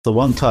The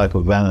one type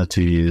of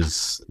vanity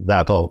is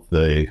that of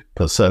the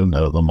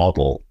persona, the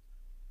model,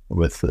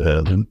 with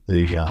the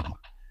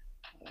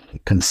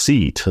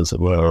conceit, as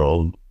it were,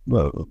 or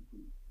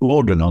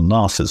bordering on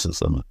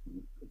narcissism,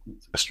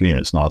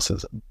 experienced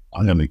narcissism.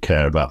 I only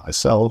care about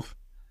myself.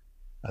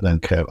 I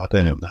don't care about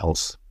anyone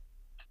else.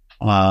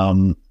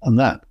 And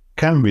that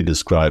can be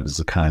described as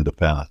a kind of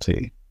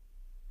vanity.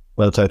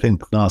 But I think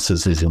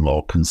narcissism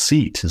or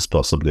conceit is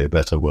possibly a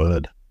better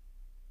word.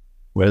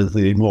 Whereas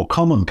the more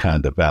common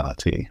kind of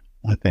vanity,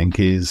 I think,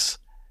 is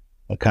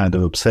a kind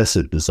of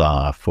obsessive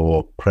desire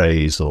for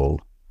praise or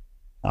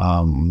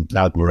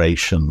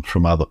admiration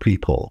from other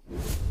people.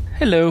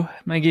 Hello,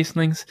 my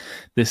geeslings.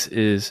 This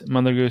is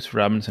Mother Goose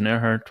Robinson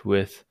Earhart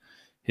with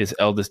his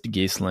eldest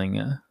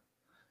geesling,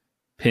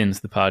 Pins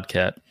the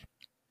Podcat,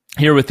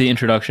 here with the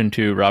introduction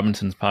to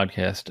Robinson's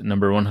podcast,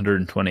 number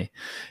 120.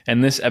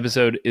 And this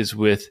episode is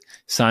with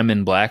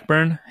Simon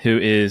Blackburn, who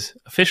is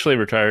officially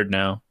retired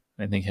now.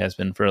 I think has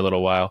been for a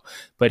little while,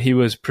 but he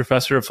was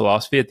professor of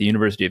philosophy at the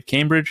University of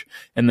Cambridge,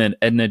 and then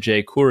Edna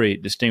J. Corey,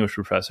 distinguished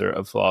professor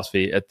of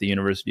philosophy at the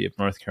University of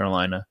North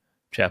Carolina,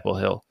 Chapel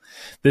Hill.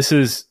 This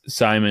is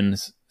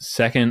Simon's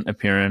second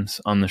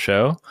appearance on the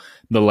show.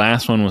 The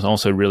last one was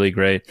also really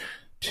great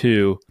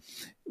too.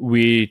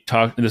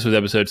 This was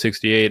episode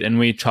 68, and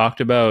we talked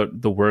about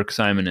the work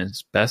Simon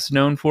is best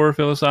known for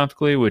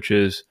philosophically, which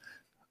is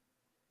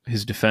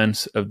his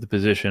defense of the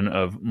position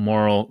of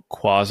moral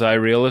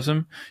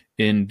quasi-realism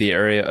in the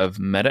area of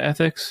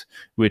metaethics,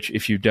 which,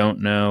 if you don't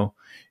know,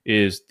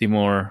 is the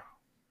more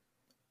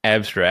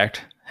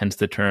abstract, hence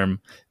the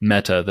term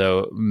meta,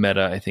 though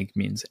meta, I think,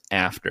 means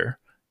after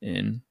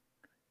in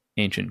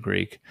ancient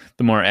Greek,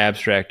 the more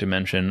abstract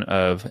dimension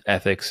of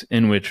ethics,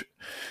 in which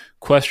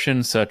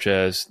questions such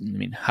as,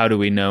 how do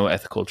we know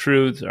ethical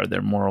truths? Are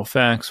there moral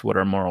facts? What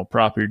are moral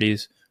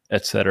properties?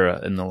 Etc.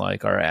 and the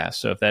like are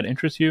asked. So if that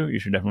interests you, you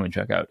should definitely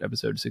check out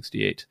episode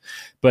 68.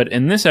 But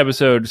in this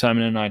episode,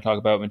 Simon and I talk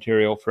about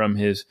material from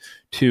his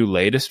two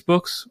latest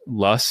books,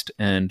 Lust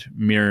and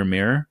Mirror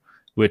Mirror,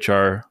 which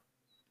are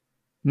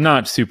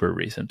not super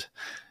recent,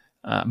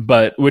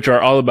 but which are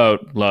all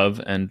about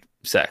love and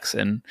sex.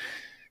 And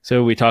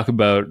so we talk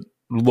about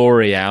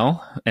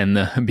L'Oreal and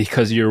the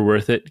 "because you're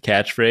worth it"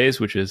 catchphrase,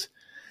 which is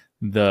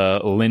the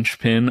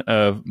linchpin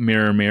of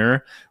Mirror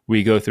Mirror.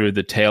 We go through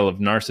the tale of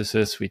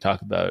Narcissus. We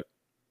talk about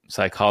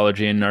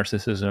psychology and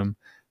narcissism,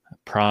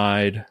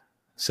 pride,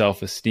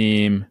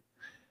 self-esteem,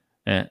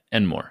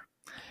 and more.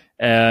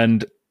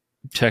 And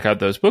check out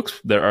those books.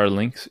 There are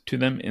links to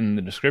them in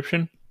the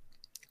description.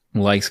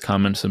 Likes,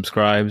 comments,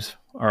 subscribes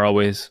are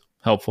always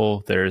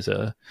helpful. There's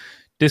a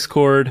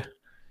Discord.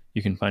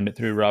 You can find it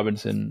through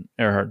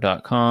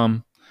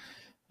robinsonearhart.com.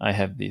 I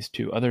have these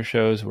two other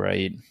shows where I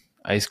eat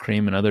ice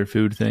cream and other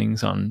food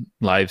things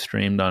live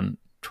streamed on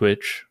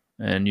Twitch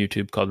and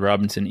YouTube called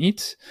Robinson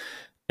Eats.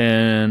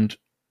 And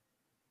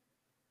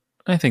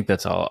I think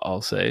that's all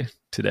I'll say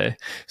today.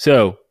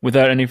 So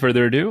without any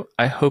further ado,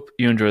 I hope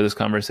you enjoy this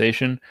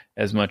conversation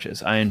as much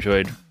as I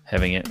enjoyed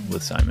having it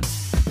with Simon.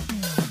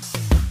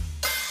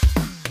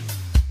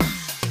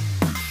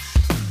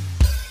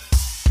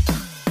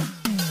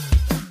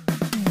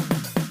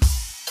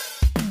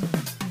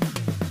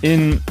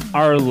 In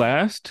our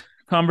last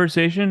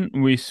conversation,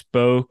 we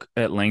spoke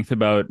at length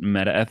about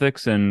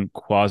metaethics and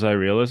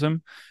quasi-realism,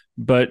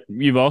 but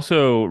you've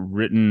also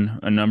written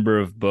a number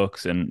of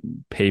books and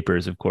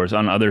papers, of course,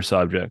 on other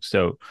subjects.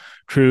 So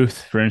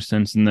truth, for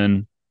instance, and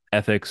then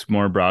ethics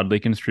more broadly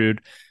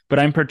construed. But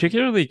I'm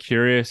particularly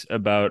curious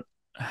about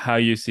how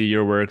you see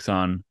your works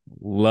on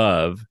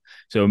love.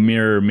 So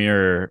Mirror,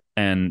 Mirror,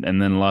 and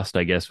then Lust,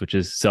 I guess, which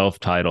is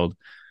self-titled,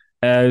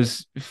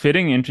 as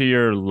fitting into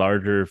your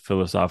larger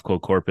philosophical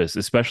corpus,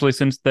 especially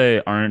since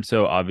they aren't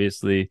so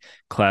obviously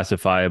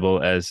classifiable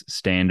as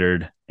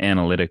standard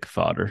analytic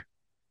fodder.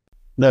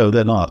 No,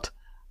 they're not.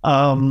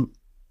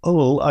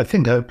 I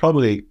think I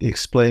probably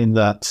explained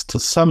that to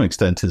some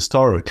extent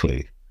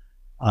historically.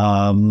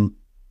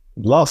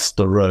 Lust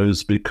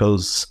arose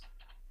because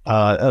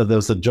there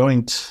was a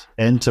joint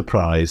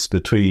enterprise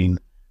between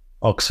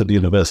Oxford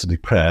University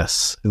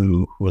Press,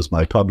 who was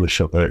my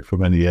publisher for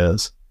many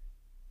years,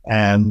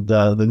 and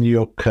the New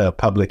York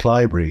Public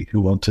Library,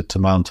 who wanted to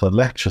mount a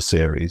lecture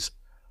series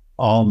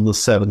on the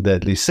 7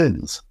 deadly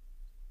sins.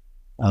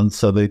 And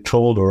so they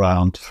trawled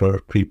around for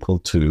people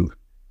to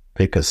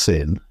pick a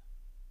sin.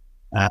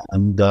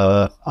 And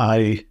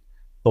I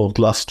thought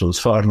lust was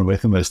far and away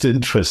the most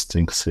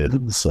interesting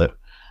sin, so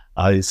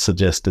I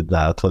suggested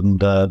that, and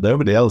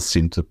nobody else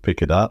seemed to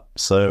pick it up.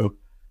 So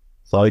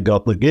I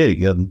got the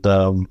gig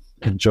and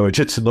enjoyed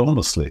it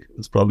enormously. It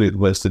was probably the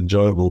most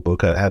enjoyable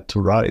book I had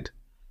to write.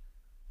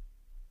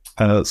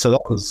 So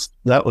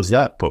that was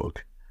that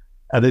book,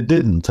 and it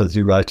didn't, as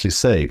you rightly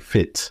say,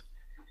 fit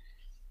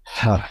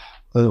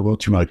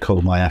what you might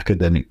call my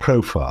academic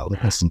profile. It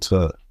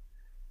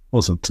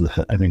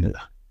it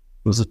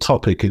was a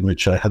topic in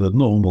which I had a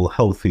normal,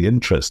 healthy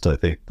interest, I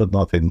think, but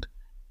nothing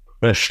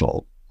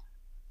professional.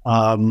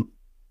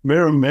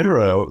 Mirror,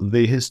 Mirror,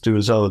 the history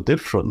was rather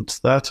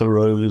different. That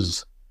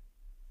arose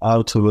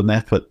out of an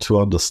effort to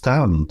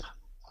understand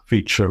a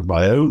feature of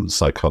my own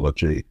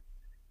psychology,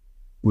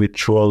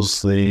 which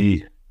was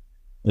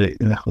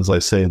as I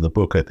say in the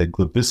book, I think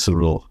the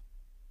visceral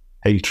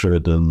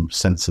hatred and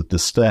sense of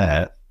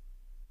despair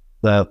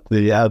that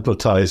the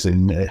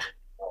advertising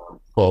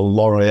for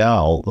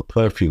L'Oreal, the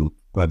perfume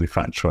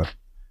manufacturer,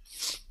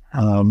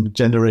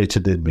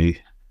 generated in me.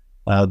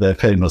 Their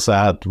famous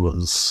ad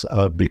was,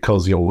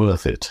 because you're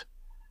worth it.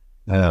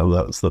 That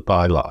was the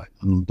byline.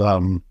 And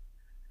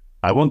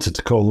I wanted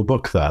to call the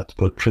book that,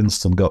 but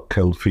Princeton got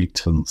cold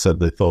feet and said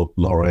they thought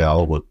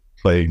L'Oreal would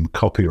claim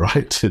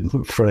copyright in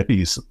the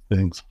phrase and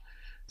things.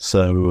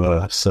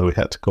 So we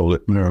had to call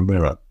it Mirror,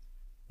 Mirror.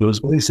 It was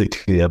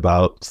basically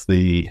about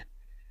the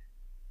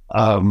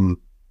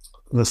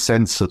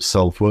sense of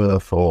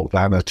self-worth or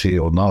vanity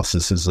or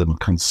narcissism,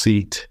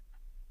 conceit,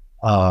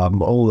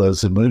 all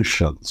those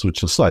emotions,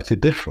 which are slightly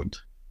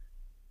different,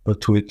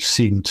 but which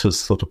seem to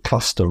sort of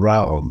cluster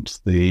around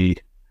the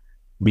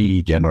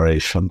me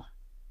generation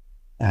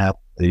and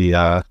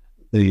the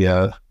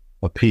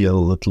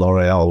appeal that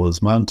L'Oreal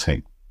was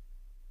mounting.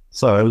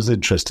 So I was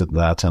interested in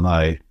that, and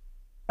I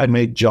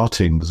made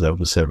jottings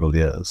over several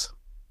years.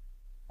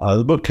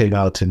 The book came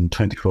out in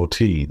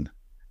 2014,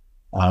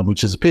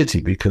 which is a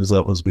pity because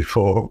that was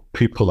before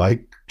people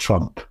like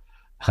Trump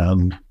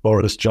and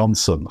Boris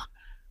Johnson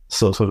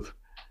sort of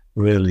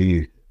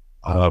really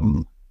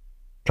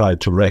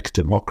tried to wreck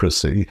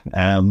democracy,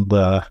 and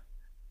they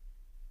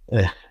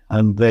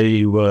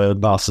were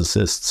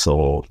narcissists,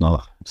 or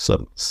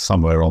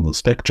somewhere on the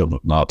spectrum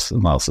of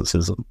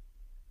narcissism.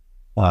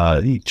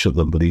 Each of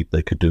them believed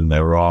they could do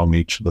no wrong.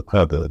 Each of them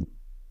had an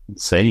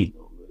insane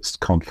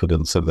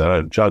confidence in their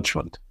own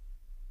judgment.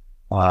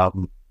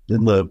 In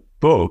the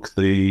book,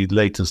 the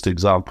latest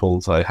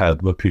examples I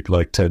had were people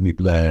like Tony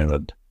Blair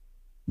and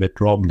Mitt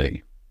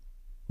Romney,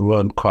 who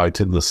weren't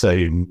quite in the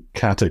same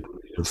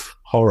category of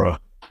horror.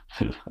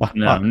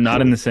 No,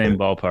 not in the same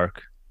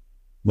ballpark.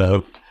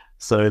 No.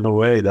 So in a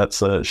way,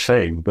 that's a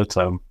shame. But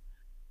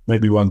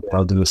maybe one day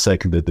I'll do a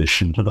second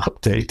edition and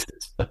update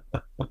it.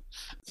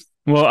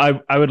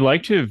 Well, I would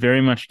like to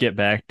very much get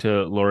back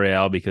to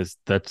L'Oreal because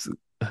that's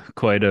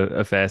quite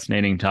a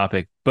fascinating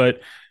topic.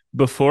 But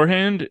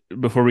beforehand,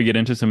 before we get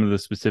into some of the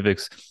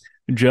specifics,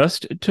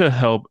 just to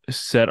help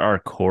set our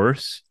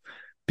course,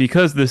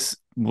 because this,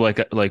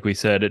 like we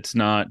said, it's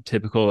not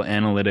typical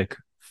analytic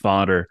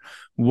fodder.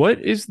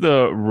 What is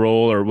the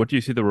role, or what do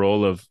you see the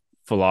role of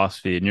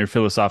philosophy in your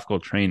philosophical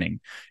training,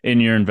 in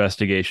your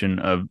investigation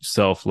of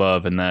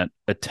self-love and that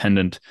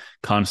attendant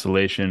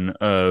constellation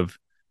of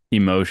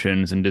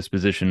emotions and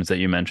dispositions that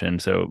you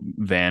mentioned? So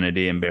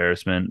vanity,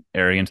 embarrassment,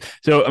 arrogance.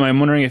 So I'm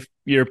wondering if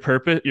your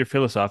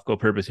philosophical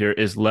purpose here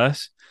is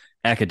less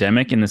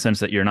academic in the sense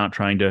that you're not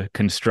trying to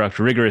construct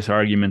rigorous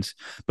arguments,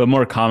 but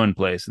more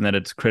commonplace, and that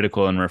it's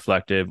critical and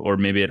reflective, or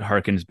maybe it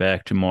harkens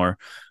back to more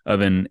of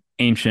an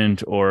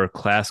ancient or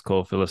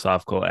classical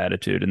philosophical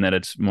attitude, and that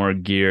it's more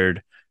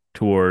geared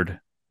toward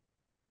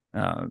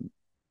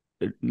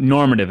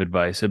normative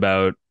advice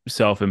about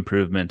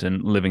self-improvement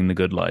and living the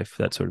good life,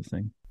 that sort of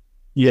thing.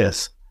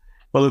 Yes.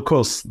 Well, of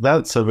course,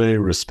 that's a very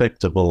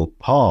respectable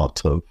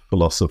part of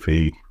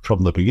philosophy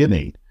from the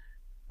beginning.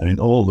 I mean,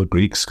 all the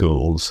Greek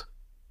schools,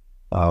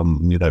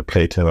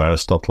 Plato,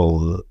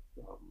 Aristotle,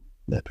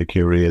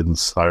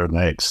 Epicureans,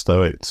 Cyrenaics,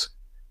 Stoics,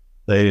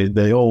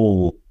 they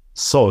all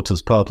saw it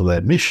as part of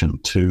their mission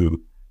to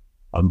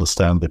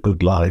understand the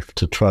good life,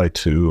 to try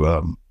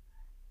to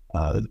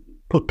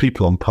put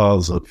people on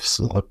paths of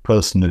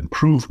personal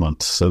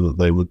improvement so that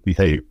they would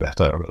behave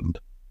better and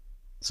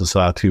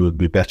society would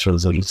be better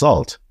as a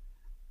result.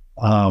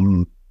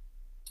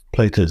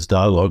 Plato's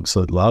dialogues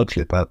are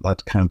largely about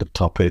that kind of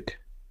topic.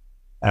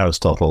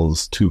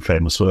 Aristotle's two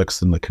famous works,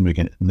 the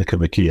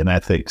Nicomachean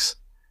Ethics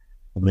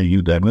and the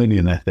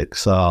Eudaimonian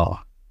Ethics,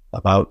 are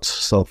about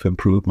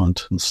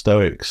self-improvement, and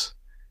Stoics,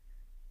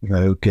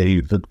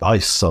 gave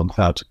advice on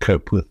how to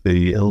cope with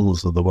the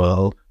ills of the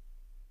world.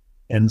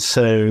 And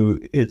so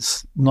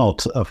it's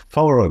not a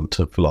foreign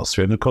to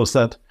philosophy. And of course,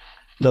 that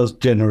does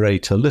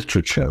generate a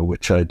literature,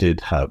 which I did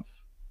have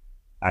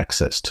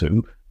access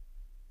to.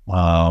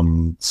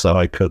 So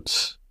I could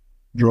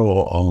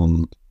draw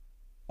on,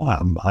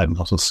 I'm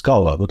not a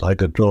scholar, but I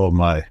could draw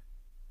my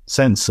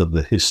sense of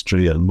the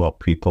history and what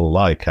people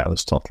like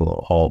Aristotle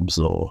or Hobbes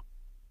or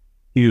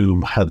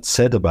Hume had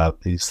said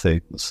about these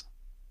things.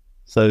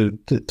 So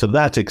to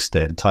that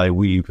extent, I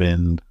weave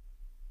in,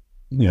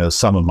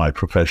 some of my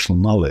professional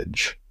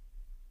knowledge.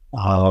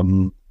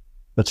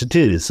 But it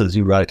is, as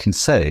you rightly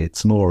say,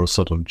 it's more a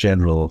sort of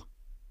general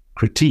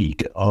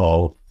critique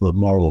of the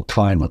moral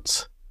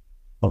climate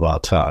of our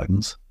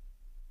times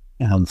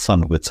and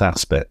some of its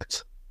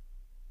aspects.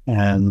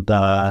 And,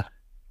 I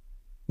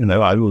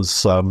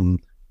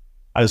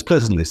was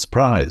pleasantly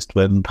surprised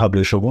when the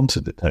publisher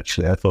wanted it,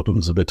 actually. I thought it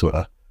was a bit of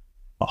a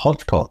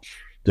hodgepodge.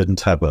 Didn't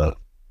have a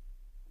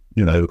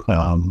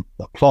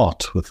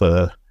plot with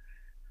a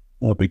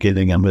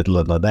beginning, a middle,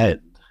 and an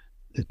end.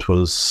 It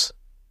was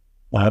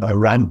a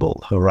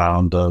ramble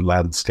around a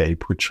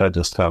landscape, which I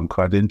just found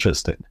quite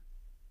interesting.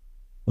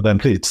 But I'm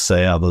pleased to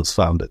say others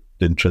found it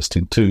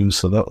interesting too.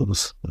 So that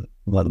was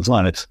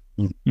nice.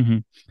 Mm-hmm.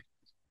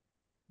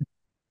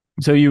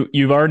 So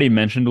you've already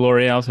mentioned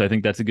L'Oreal, so I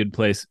think that's a good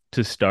place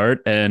to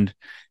start. And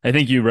I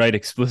think you write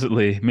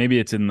explicitly, maybe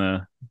it's in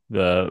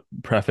the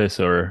preface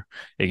or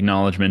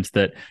acknowledgments,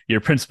 that your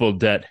principal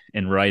debt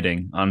in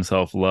writing on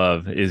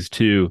self-love is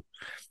to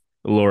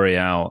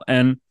L'Oreal.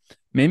 And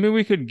maybe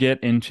we could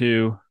get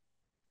into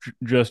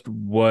just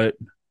what,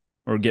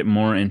 or get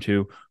more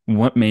into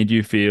what made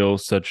you feel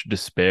such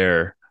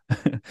despair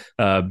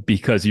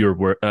because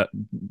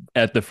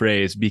at the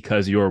phrase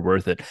because you're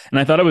worth it. And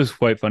I thought it was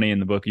quite funny in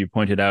the book. You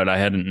pointed out, I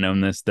hadn't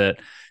known this, that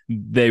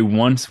they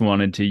once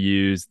wanted to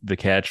use the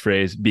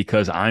catchphrase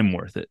because I'm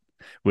worth it,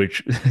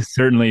 which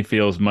certainly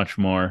feels much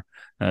more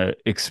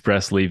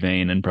expressly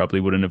vain and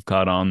probably wouldn't have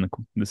caught on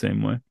the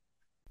same way.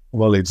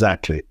 Well,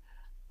 exactly.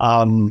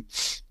 Um,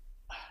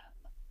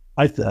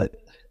 I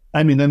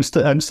I mean, I'm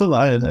still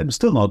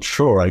not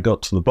sure I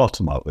got to the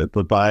bottom of it,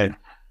 but my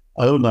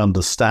own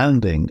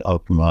understanding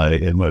of my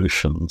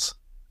emotions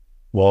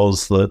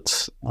was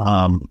that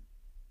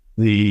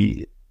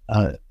the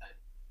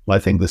I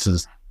think this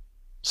is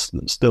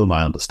still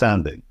my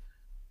understanding,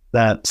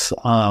 that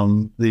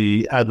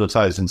the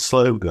advertising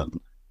slogan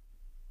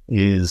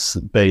is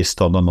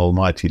based on an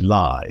almighty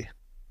lie,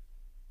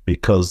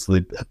 because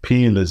the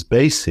appeal is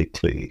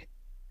basically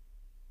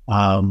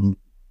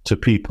to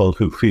people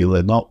who feel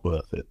they're not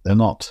worth it. They're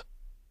not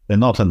in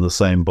the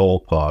same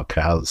ballpark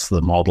as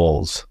the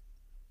models,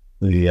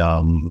 the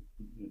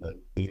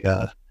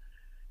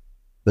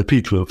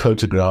people who are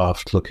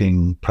photographed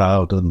looking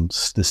proud and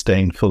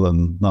disdainful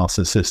and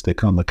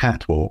narcissistic on the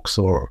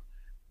catwalks or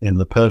in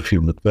the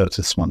perfume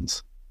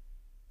advertisements.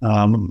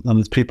 And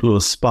there's people who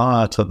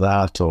aspire to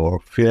that or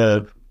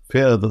fear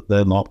that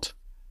they're not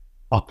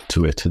up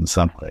to it in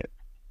some way.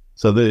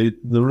 So the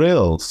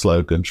real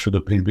slogan should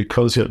have been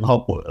because you're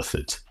not worth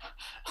it.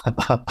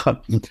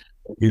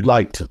 You'd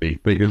like to be,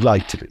 but you'd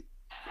like to be.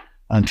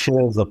 And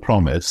here's a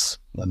promise,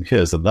 and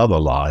here's another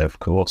lie, of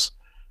course.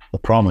 The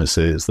promise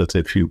is that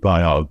if you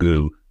buy our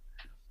goo,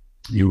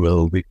 you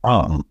will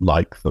become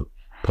like the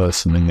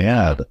person in the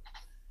ad,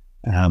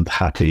 and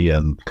happy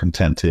and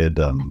contented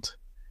and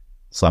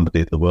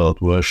somebody the world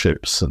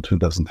worships and who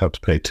doesn't have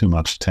to pay too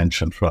much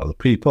attention for other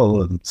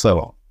people and so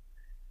on.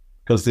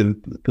 Because the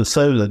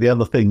persona, the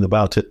other thing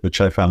about it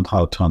which I found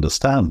hard to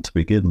understand to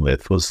begin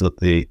with, was that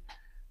the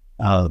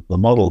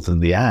models in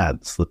the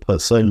ads, the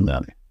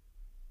persona,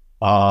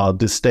 are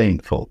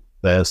disdainful.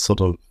 They're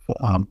sort of,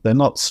 they're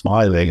not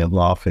smiling and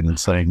laughing and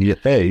saying, yeah,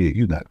 hey,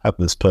 you know, have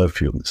this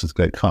perfume, this is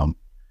great fun.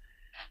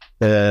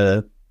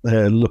 They're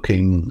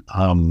looking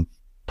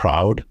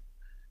proud.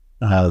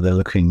 They're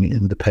looking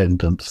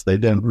independent. They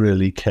don't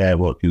really care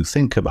what you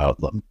think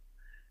about them.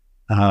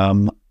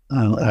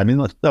 I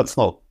mean, that's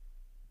not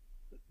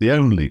the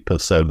only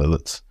persona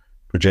that's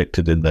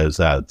projected in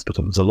those ads, but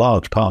it was a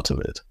large part of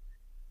it.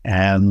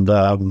 And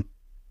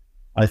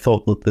I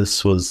thought that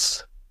this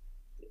was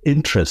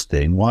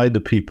interesting. Why do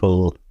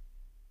people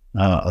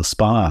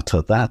aspire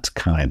to that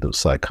kind of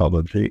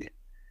psychology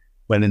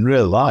when in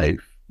real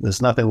life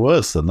there's nothing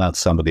worse than that?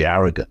 Somebody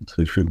arrogant.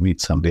 If you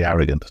meet somebody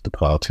arrogant at a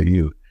party,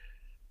 you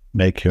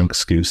make your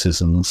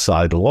excuses and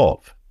sidle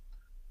off.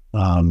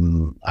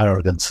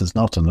 Arrogance is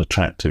not an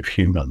attractive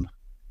human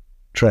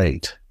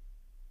trait.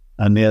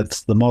 And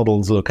yet the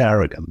models look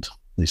arrogant.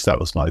 At least that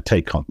was my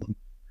take on them.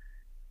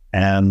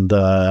 And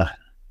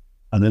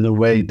in a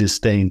way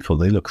disdainful.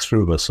 They look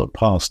through us or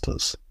past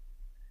us.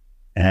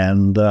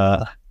 And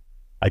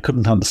I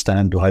couldn't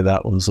understand why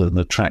that was an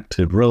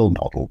attractive role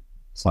model,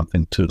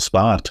 something to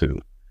aspire to.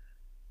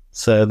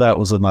 So that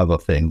was another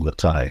thing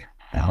that I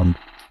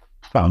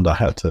found I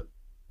had to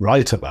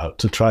write about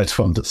to try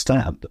to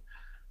understand.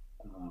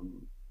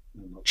 I'm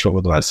not sure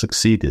whether I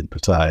succeeded,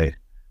 but I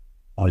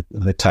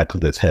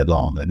tackled it head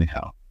on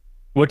anyhow.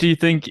 What do you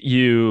think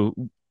you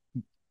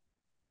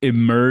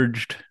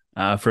emerged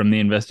from the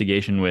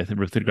investigation with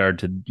regard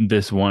to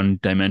this one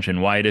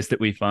dimension? Why it is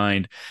that we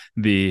find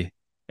the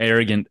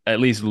arrogant, at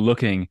least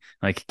looking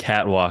like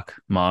catwalk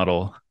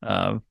model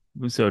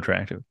so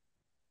attractive?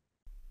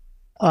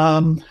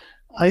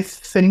 I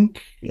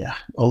think, yeah,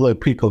 although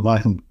people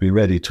mightn't be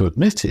ready to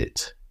admit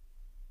it,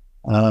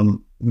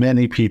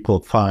 many people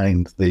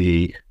find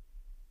the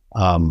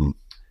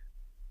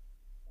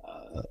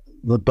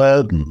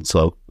burdens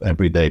of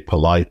everyday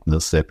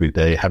politeness,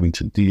 everyday having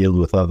to deal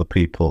with other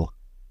people,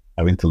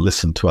 having to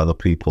listen to other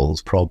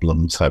people's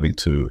problems, having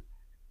to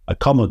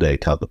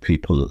accommodate other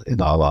people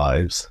in our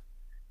lives.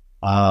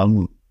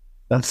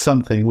 That's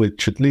something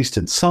which, at least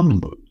in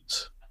some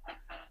moods,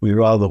 we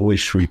rather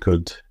wish we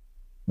could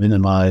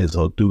minimize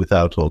or do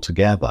without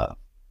altogether,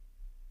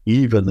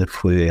 even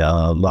if we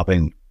are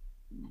loving,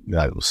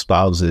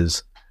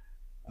 spouses,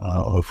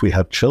 or if we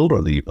have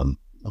children even,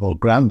 or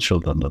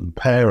grandchildren and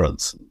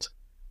parents, and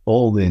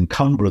all the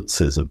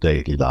encumbrances of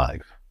daily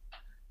life.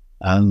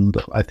 And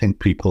I think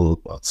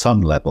people at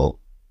some level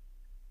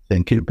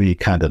think it'd be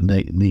kind of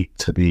neat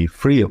to be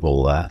free of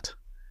all that,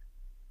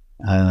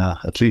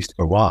 at least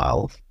for a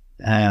while.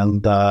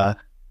 And the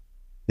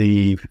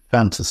the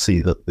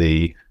fantasy that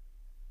the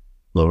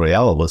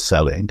L'Oreal was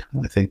selling,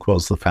 I think,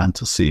 was the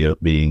fantasy of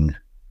being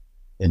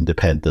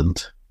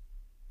independent,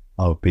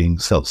 of being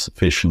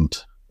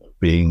self-sufficient, of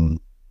being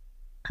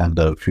kind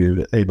of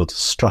you're able to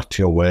strut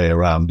your way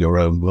around your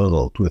own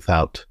world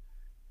without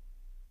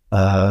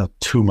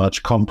too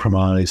much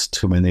compromise,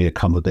 too many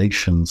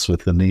accommodations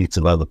with the needs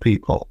of other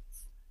people.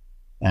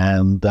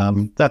 And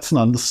that's an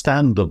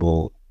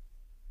understandable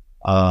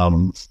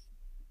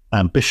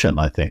ambition,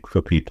 I think,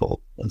 for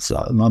people. It's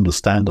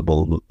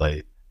understandable that they,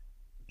 at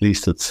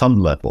least at some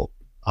level,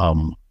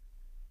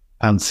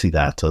 fancy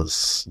that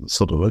as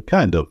sort of a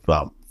kind of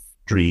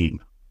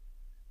dream,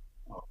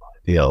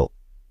 ideal.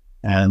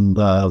 And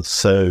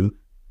so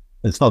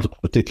it's not a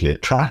particularly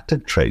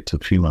attractive trait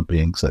of human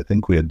beings. I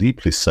think we are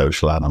deeply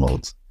social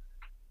animals.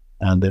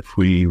 And if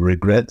we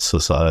regret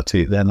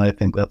society, then I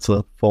think that's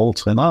a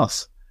fault in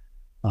us.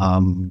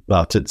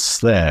 But it's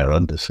there,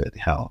 and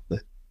how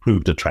it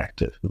proved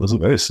attractive. It was a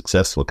very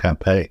successful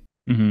campaign.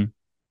 Mm-hmm.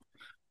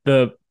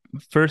 The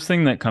first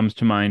thing that comes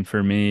to mind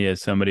for me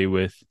as somebody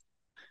with,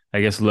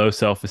 I guess, low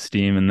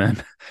self-esteem and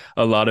then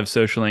a lot of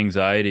social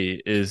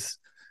anxiety is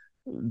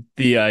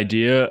the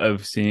idea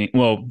of seeing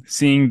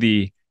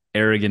the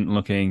arrogant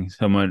looking,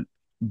 somewhat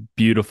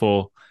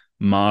beautiful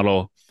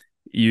model.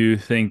 You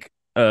think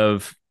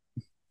of,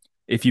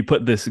 if you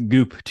put this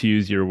goop, to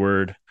use your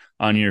word,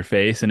 on your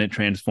face and it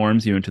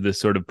transforms you into this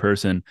sort of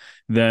person,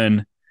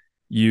 then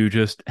you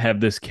just have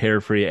this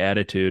carefree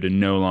attitude and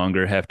no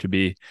longer have to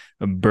be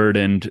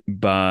burdened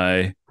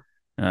by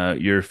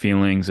your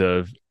feelings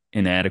of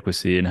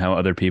inadequacy and how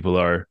other people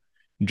are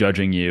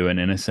judging you. And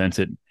in a sense,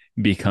 it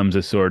becomes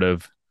a sort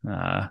of,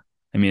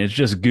 it's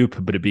just goop,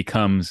 but it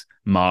becomes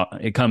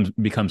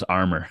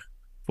armor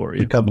for you.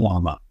 Become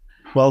armor.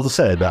 Well, as I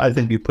said, I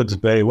think you put it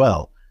very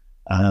well,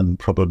 and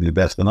probably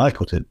better than I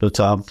put it. But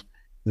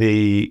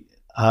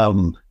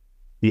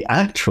the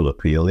actual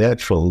appeal,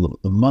 the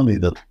money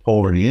that's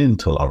pouring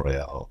into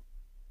L'Oreal,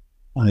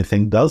 I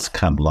think does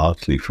come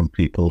largely from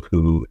people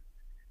who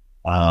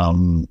are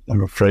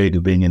afraid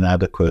of being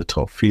inadequate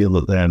or feel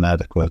that they're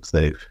inadequate.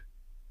 They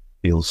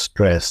feel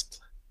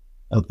stressed.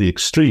 At the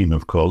extreme,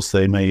 of course,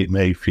 they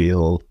may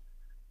feel,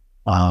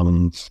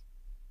 in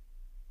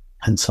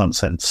some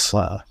sense,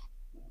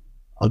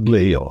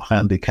 ugly or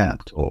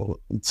handicapped, or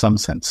in some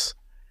sense,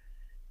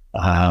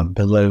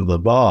 below the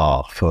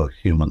bar for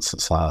human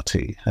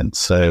society. And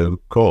so,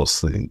 of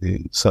course,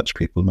 such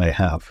people may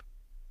have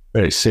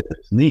very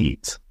serious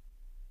needs.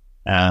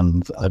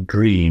 And a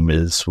dream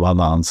is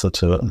one answer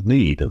to a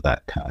need of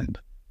that kind.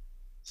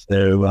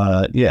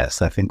 So,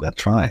 yes, I think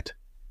that's right.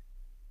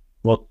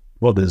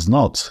 What is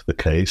not the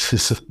case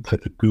is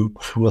that the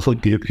goop will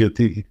give you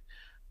the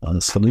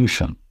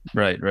solution.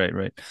 Right.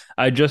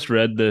 I just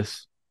read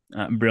this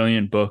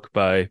brilliant book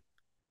by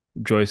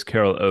Joyce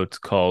Carol Oates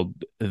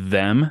called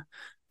Them.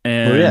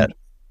 And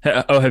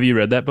have you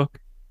read that book?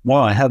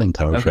 Well, I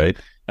hadn't, I'm afraid.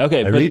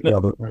 Okay,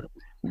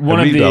 one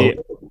of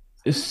the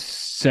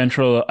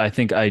central, I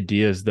think,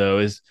 ideas, though,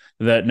 is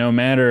that no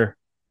matter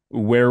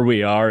where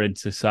we are in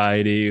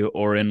society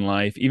or in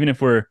life, even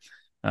if we're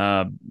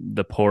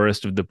the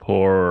poorest of the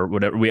poor or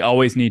whatever, we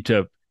always need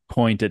to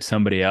point at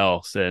somebody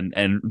else and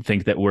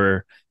think that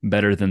we're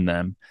better than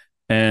them.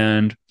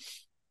 And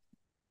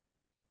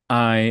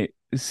I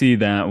see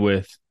that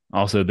with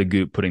also the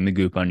goop, putting the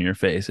goop on your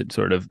face. It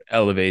sort of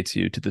elevates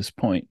you to this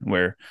point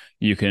where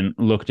you can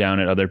look down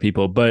at other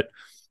people. But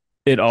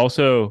it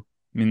also,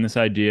 this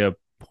idea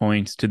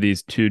points to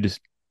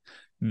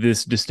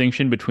this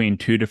distinction between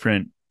two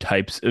different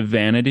types of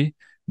vanity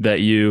that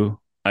you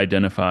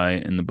identify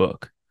in the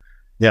book.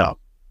 Yeah,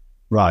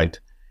 right.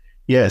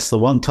 Yes, the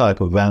one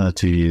type of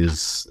vanity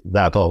is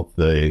that of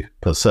the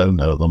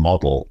persona, the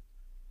model,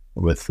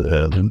 with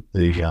the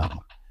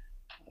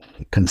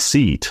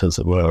conceit, as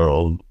it were,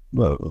 or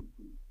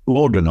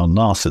bordering on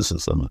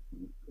narcissism.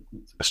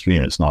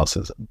 Extreme is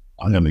narcissism.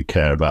 I only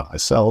care about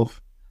myself.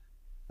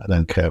 I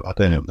don't care about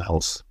anyone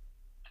else.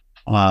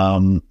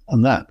 And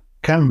that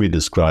can be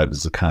described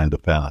as a kind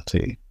of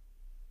vanity.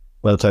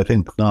 But I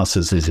think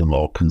narcissism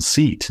or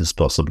conceit is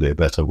possibly a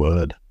better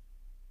word.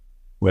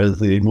 Whereas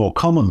the more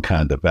common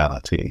kind of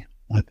vanity,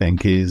 I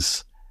think,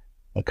 is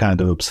a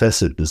kind of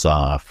obsessive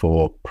desire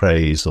for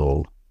praise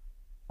or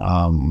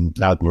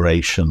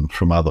admiration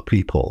from other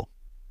people.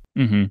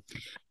 Mm-hmm.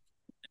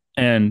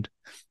 And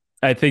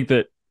I think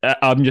that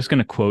I'm just going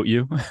to quote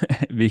you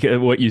because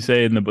what you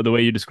say in the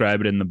way you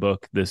describe it in the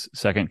book, this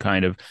second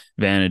kind of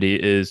vanity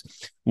is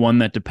one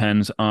that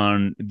depends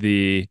on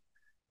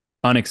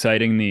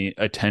exciting the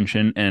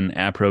attention and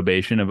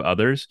approbation of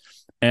others.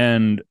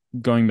 And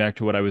going back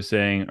to what I was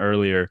saying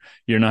earlier,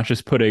 you're not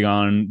just putting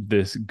on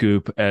this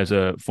goop as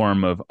a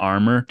form of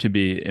armor to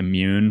be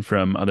immune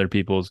from other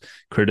people's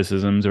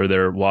criticisms or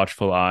their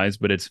watchful eyes,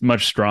 but it's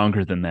much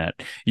stronger than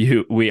that.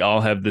 We all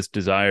have this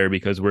desire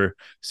because we're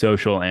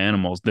social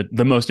animals.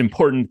 The most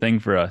important thing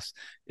for us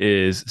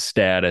is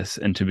status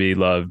and to be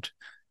loved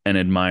and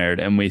admired.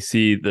 And we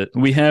see that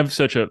we have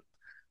such a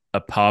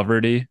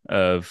poverty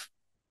of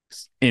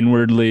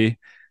inwardly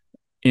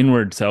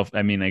inward self,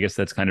 I mean, I guess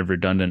that's kind of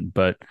redundant,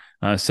 but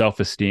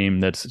self-esteem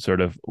that's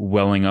sort of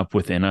welling up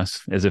within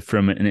us as if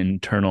from an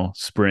internal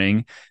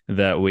spring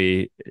that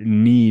we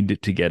need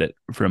to get it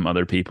from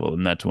other people.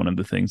 And that's one of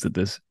the things that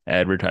this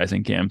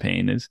advertising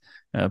campaign is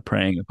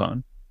preying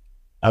upon.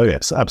 Oh,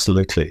 yes,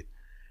 absolutely.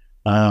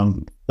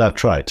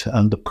 That's right.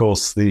 And of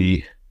course,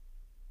 the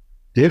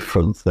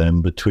difference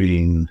then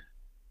between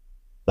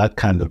that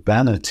kind of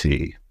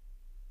vanity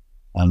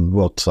and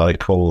what I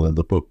call in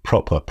the book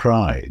proper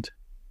pride.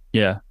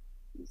 Yeah.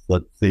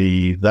 That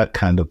that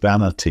kind of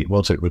vanity,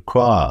 what it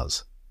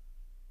requires,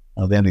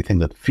 the only thing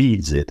that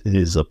feeds it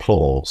is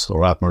applause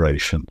or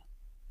admiration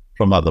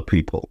from other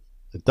people.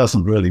 It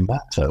doesn't really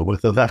matter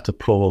whether that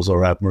applause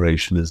or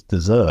admiration is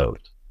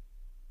deserved,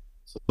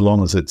 so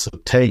long as it's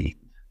obtained.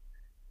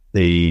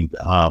 The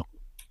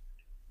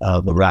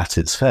rat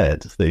is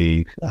fed,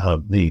 the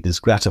need is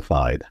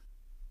gratified.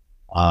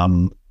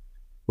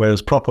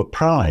 Whereas proper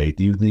pride,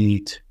 you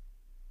need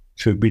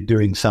to be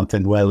doing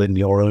something well in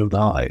your own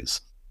eyes.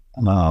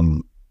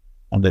 And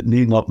it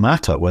need not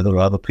matter whether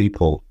other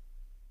people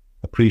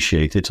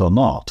appreciate it or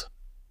not.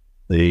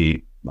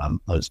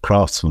 As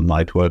craftsman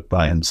might work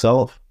by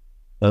himself,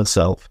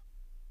 herself,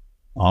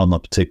 on a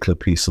particular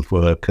piece of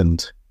work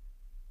and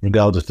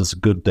regard it as a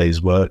good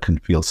day's work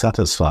and feel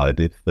satisfied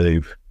if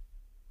they've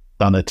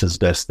done it as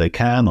best they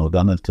can or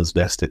done it as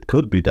best it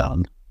could be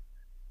done.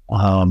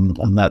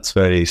 And that's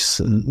a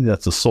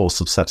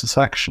source of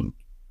satisfaction.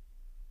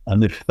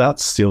 And if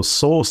that's your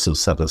source of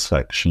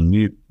satisfaction,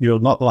 you're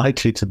not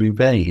likely to be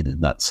vain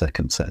in that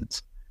second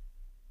sense,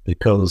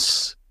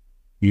 because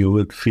you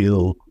would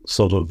feel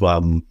sort of,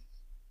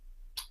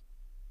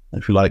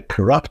 if you like,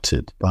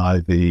 corrupted by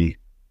the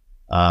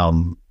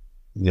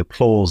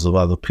applause of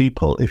other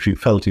people if you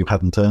felt you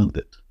hadn't earned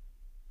it.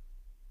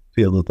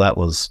 Feel that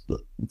was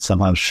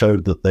somehow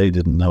showed that they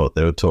didn't know what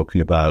they were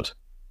talking about.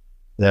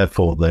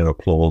 Therefore, their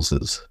applause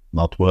is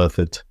not worth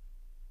it.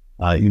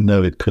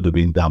 It could have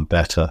been done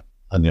better,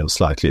 and you're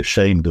slightly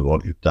ashamed of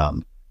what you've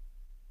done.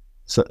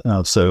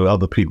 So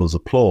other people's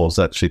applause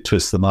actually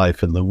twists the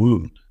knife in the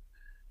wound.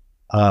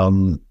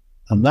 And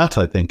that,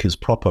 I think, is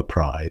proper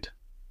pride.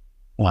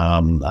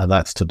 And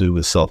that's to do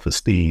with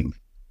self-esteem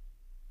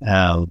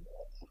and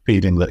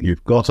feeling that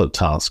you've got a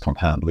task on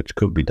hand which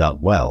could be done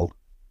well,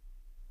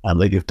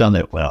 and that you've done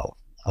it well.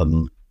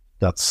 And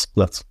that's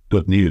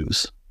good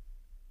news.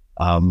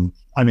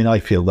 I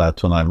feel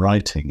that when I'm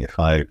writing, if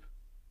I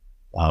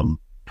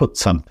put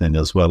something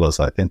as well as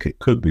I think it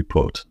could be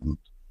put, and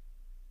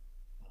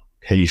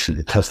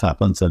occasionally, it just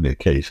happens, only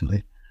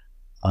occasionally,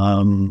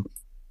 then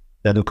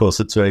of course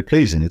it's very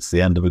pleasing. It's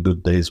the end of a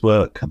good day's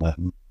work, and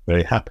I'm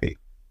very happy.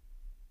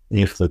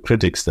 If the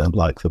critics don't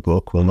like the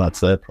book, well, that's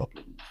their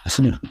problem.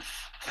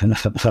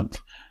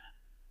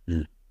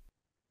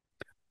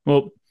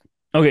 Well,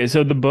 okay,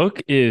 so the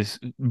book is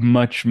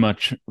much,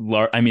 much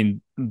large. I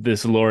mean,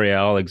 this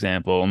L'Oreal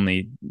example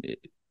only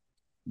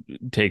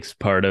takes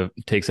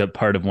up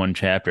part of one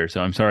chapter.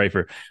 So I'm sorry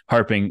for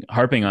harping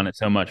on it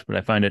so much, but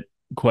I find it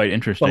quite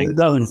interesting.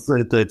 Well,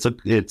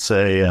 it's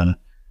a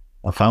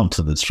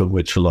fountain from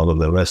which a lot of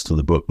the rest of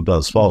the book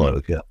does follow.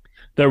 Mm-hmm. Yeah.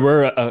 There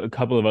were a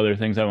couple of other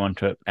things I want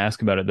to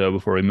ask about it, though,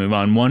 before we move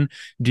on. One,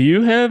 do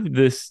you have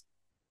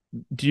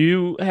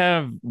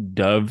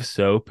Dove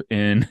soap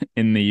in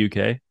the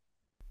UK?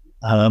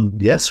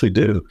 Yes, we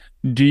do.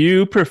 Do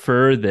you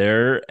prefer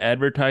their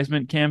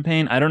advertisement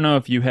campaign? I don't know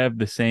if you have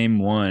the same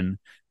one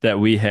that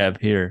we have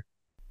here.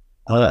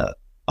 I'm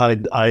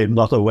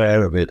not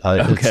aware of it.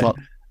 Okay. It's not,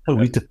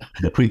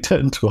 we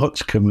don't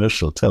watch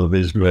commercial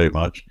television very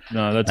much.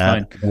 No,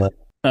 that's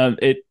fine.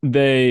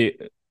 They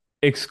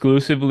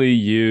exclusively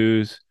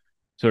use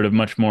sort of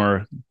much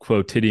more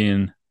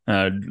quotidian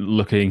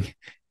looking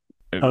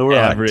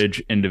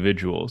average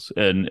individuals,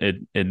 and it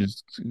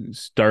is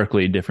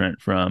starkly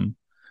different from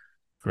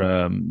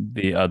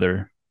the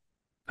other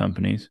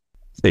companies.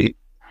 See,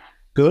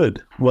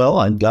 good. Well,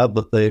 I'm glad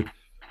that they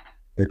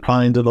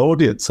find an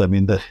audience. I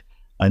mean,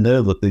 I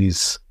know that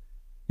these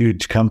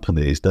huge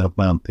companies don't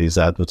mount these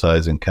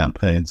advertising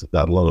campaigns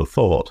without a lot of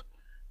thought,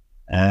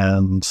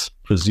 and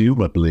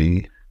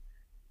presumably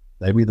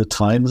maybe the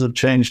times have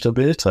changed a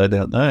bit. I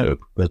don't know,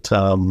 but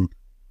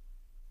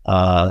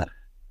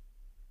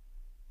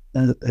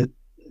if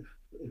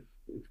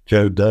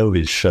Joe Doe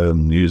is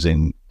shown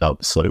using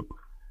Dove soap,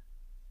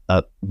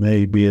 that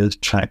may be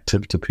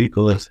attractive to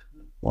people that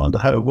wonder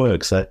how it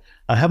works. I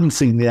haven't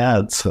seen the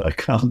ads, so I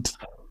can't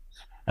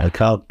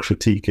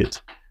critique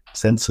it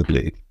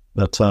sensibly.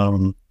 But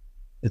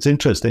it's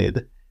interesting.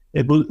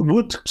 It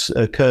would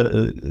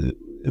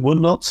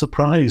not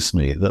surprise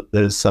me that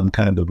there's some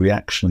kind of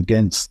reaction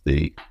against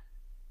the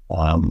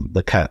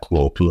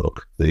catwalk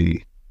look,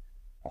 the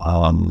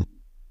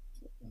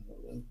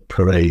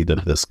parade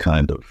of this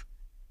kind of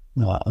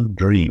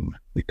dream,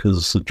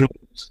 because the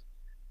dreams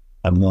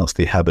have a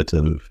nasty habit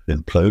of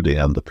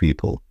imploding under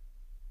people,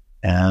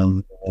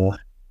 and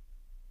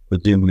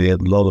presumably a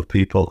lot of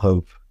people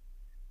have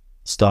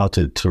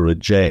started to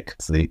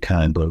reject the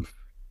kind of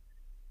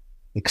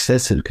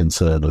excessive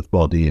concern with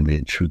body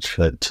image, which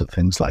led to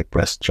things like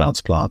breast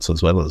transplants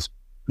as well as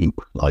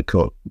like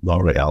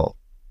L'Oreal.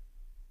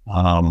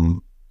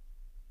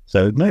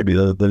 So maybe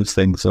those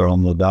things are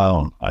on the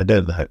down. I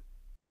don't know.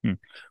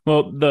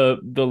 Well,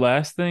 the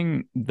last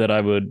thing that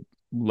I would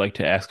like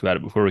to ask about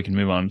it before we can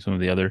move on to some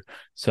of the other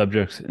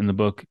subjects in the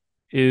book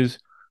is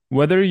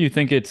whether you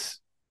think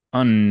it's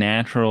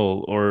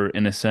unnatural or,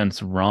 in a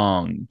sense,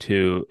 wrong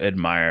to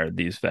admire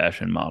these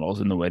fashion models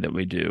in the way that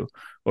we do,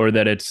 or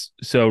that it's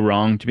so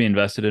wrong to be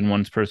invested in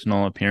one's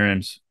personal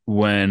appearance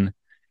when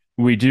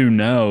we do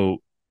know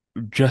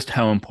just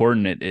how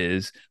important it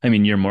is. I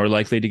mean, you're more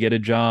likely to get a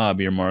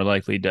job, you're more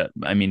likely to,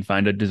 I mean,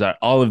 find a desire,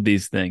 all of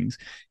these things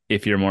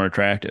if you're more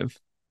attractive.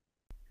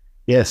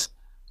 Yes,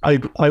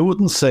 I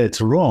wouldn't say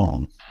it's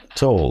wrong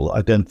at all.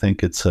 I don't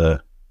think it's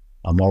a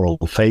moral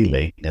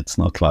failing. It's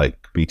not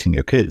like beating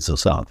your kids or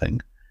something.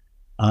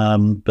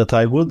 But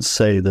I would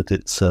say that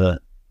it's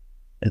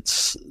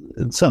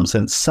in some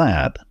sense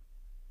sad.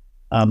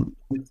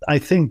 I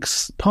think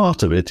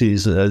part of it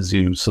is, as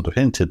you sort of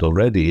hinted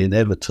already,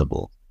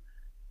 inevitable.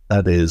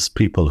 That is,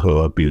 people who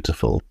are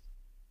beautiful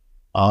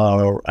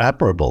are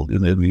admirable. You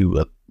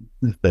know,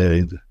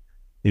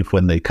 if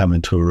when they come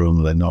into a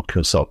room they knock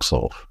your socks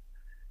off,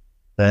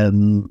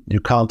 then you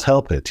can't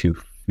help it. You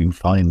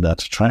find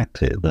that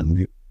attractive, and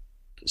you,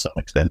 to some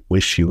extent,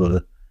 wish you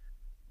were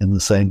in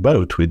the same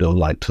boat. We don't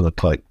like to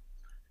look like,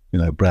 you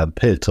know, Brad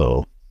Pitt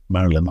or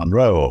Marilyn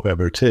Monroe or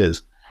whoever it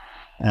is,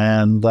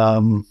 and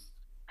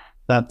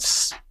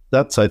that's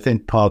I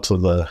think part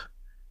of the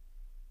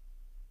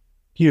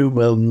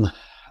human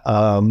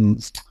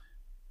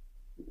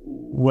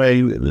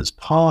way. It's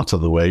part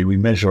of the way we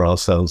measure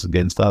ourselves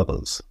against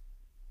others.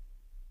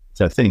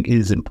 So I think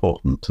is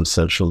important to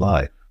social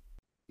life.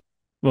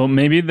 Well,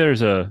 maybe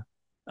there's a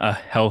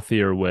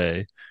healthier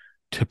way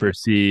to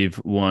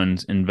perceive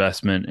one's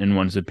investment in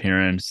one's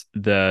appearance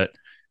that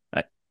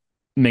uh,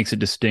 makes it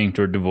distinct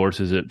or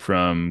divorces it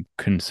from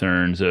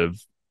concerns of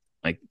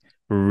like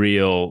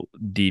real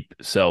deep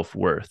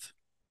self-worth.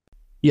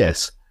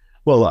 Yes.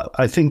 Well,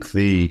 I think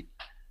the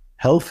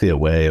healthier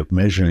way of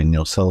measuring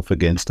yourself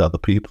against other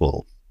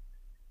people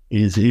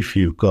is if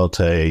you've got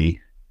a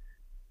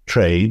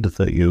trade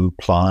that you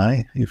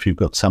ply, if you've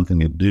got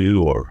something you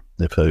do, or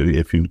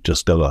if you've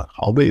just got a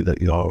hobby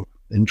that you're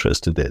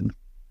interested in,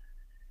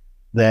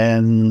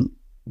 then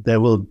there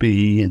will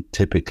be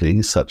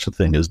typically such a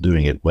thing as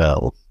doing it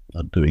well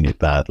or doing it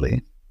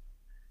badly.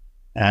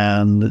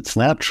 And it's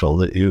natural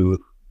that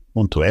you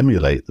want to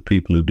emulate the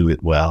people who do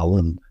it well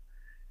and,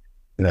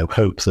 you know,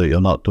 hope that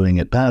you're not doing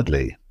it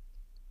badly.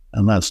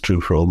 And that's true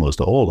for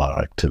almost all our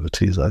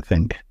activities, I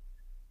think.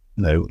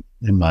 You know,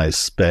 in my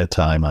spare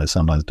time, I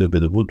sometimes do a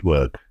bit of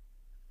woodwork.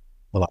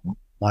 Well,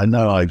 I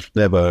know I've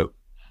never,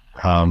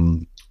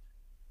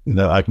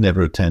 I've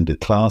never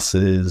attended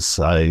classes.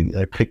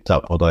 I picked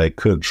up what I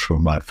could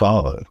from my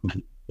father,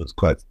 who was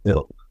quite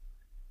ill,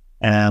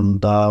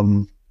 and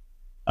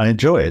I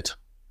enjoy it.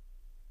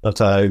 But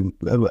I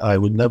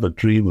would never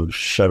dream of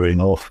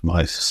showing off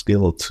my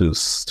skill to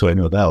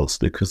anyone else,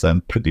 because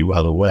I'm pretty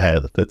well aware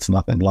that it's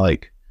nothing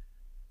like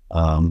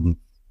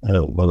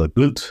what a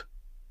good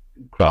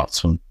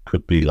craftsman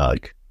could be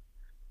like.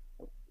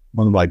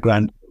 One of my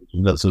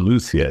grandchildren is a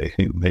luthier.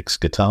 He makes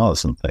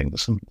guitars and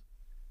things, and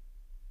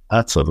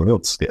that's a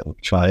real skill,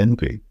 which I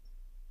envy.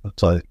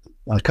 But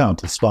I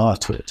can't aspire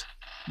to it.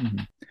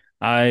 Mm-hmm.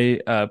 I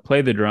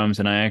play the drums,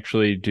 and I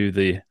actually do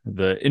the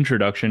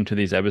introduction to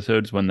these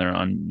episodes when they're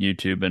on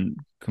YouTube and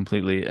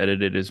completely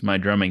edited is my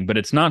drumming. But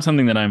it's not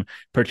something that I'm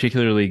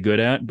particularly good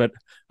at, but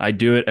I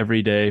do it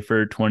every day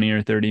for 20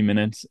 or 30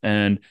 minutes.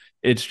 And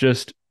it's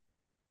just,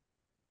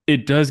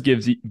 it does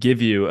gives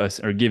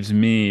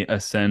me a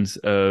sense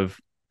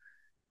of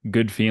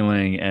good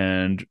feeling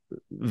and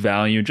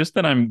value, just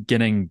that I'm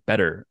getting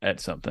better at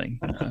something.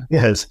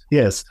 Yes,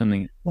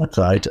 Something. that's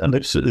right. And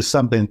if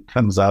something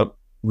comes out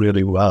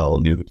really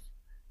well, you've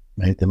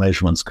made the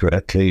measurements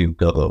correctly, you've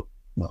got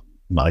in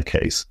my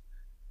case,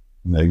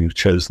 you know, you've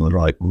chosen the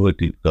right wood,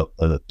 you've got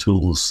the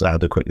tools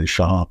adequately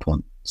sharp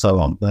and so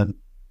on, then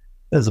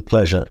there's a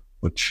pleasure,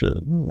 which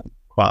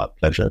quiet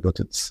pleasure, but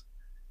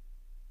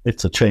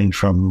it's a change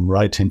from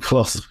writing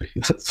philosophy,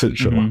 that's for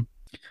sure. Mm-hmm.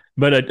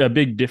 But a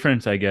big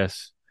difference, I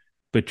guess,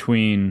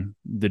 between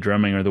the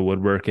drumming or the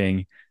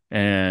woodworking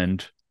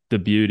and the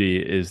beauty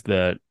is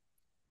that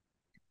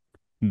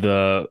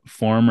the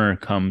former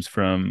comes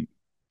from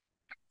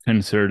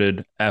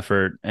concerted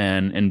effort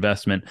and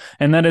investment.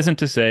 And that isn't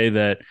to say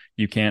that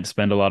you can't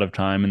spend a lot of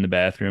time in the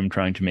bathroom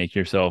trying to make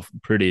yourself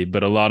pretty,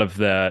 but a lot of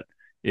that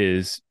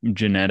is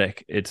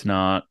genetic. It's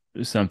not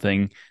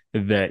something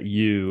that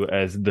you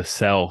as the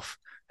self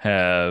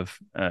have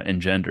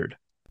engendered.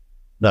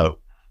 No,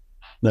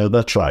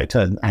 that's right.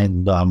 And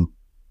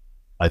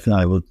I think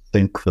I would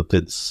think that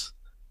it's,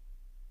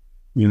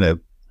 you know,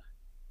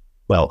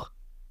 well,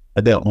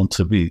 I don't want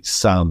to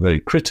sound very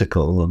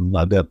critical, and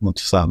I don't want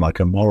to sound like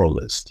a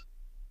moralist,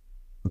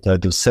 but I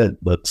just said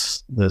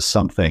that there's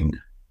something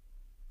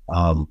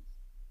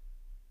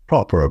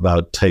proper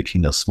about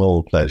taking a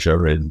small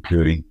pleasure in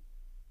doing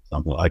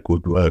something like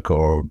woodwork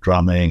or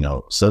drumming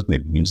or certainly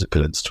a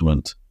musical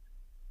instrument,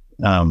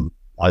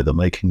 either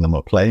making them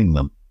or playing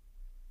them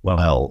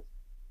well.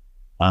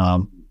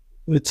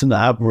 It's an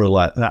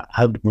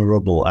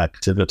admirable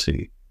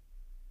activity.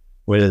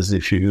 Whereas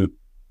if you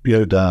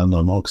go down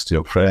amongst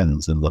your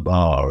friends in the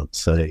bar and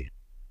say,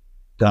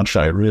 gosh,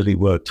 I really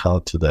worked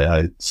hard today,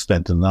 I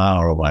spent an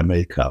hour on my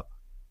makeup,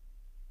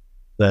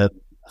 then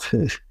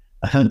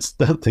I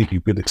don't think you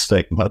could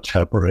expect much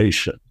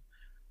admiration.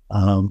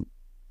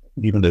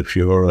 Even if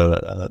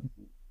you're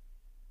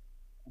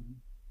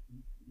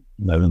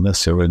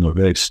unless you're in a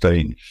very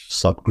strange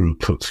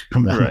subgroup of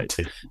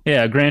humanity. Right.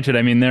 Yeah, granted,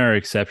 I mean, there are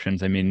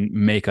exceptions. I mean,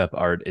 makeup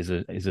art is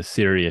a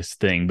serious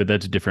thing, but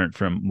that's different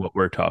from what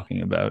we're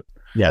talking about.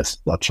 Yes,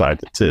 that's right,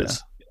 it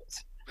is. Yeah.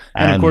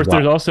 And of course,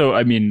 there's also,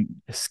 I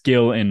mean,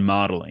 skill in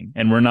modeling.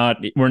 And we're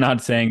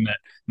not saying that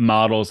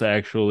models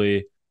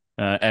actually,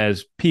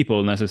 as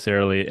people,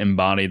 necessarily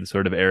embody the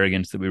sort of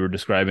arrogance that we were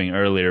describing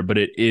earlier, but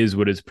it is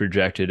what is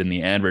projected in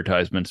the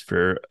advertisements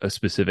for a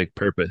specific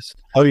purpose.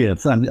 Oh,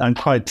 yes, I'm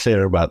quite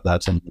clear about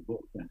that in the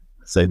book.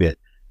 Say the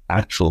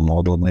actual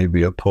model may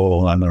be a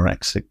poor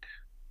anorexic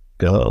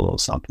girl or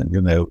something,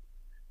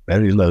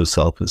 very low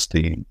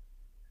self-esteem,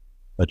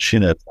 but she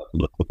knows how to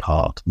look the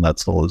part, and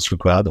that's all that's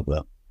required of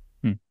her.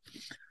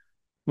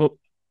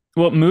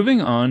 Well,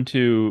 moving on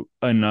to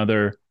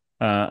another,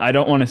 I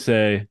don't want to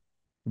say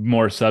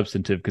more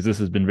substantive because this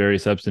has been very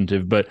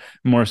substantive, but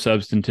more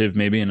substantive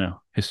maybe in a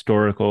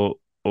historical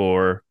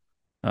or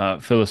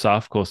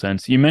philosophical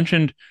sense. You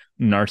mentioned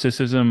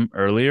narcissism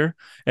earlier,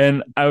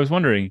 and I was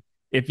wondering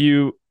if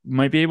you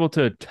might be able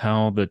to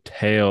tell the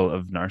tale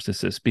of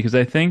Narcissus, because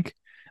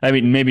I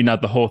mean, maybe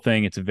not the whole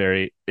thing. It's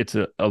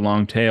a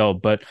long tale,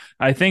 but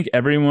I think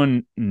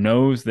everyone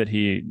knows that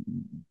he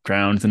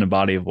drowns in a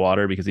body of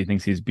water because he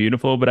thinks he's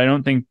beautiful, but I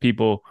don't think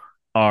people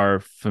are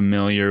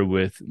familiar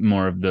with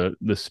more of the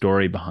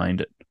story behind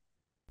it.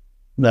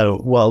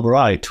 No, well,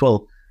 right.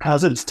 Well,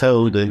 as it's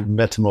told in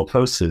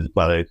Metamorphosis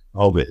by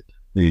Ovid,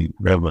 the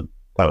Roman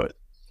poet,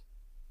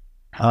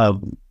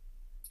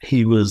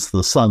 he was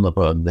the son of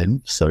a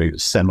nymph, so he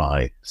was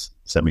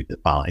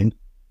semi-divine.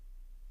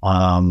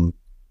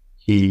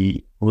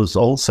 He was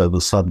also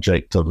the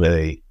subject of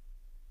a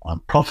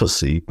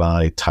prophecy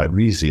by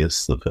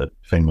Tiresias, the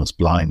famous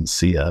blind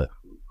seer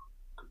who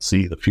could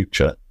see the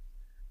future,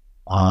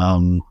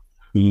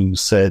 who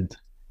said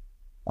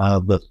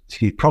that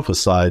he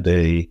prophesied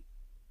a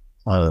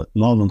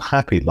long and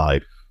happy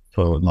life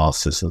for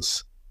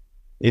Narcissus,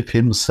 if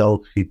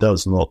himself he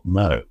does not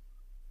know.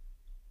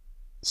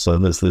 So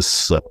there's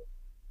this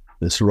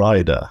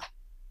rider,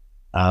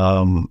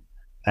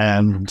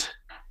 and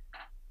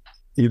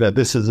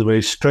this is a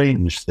very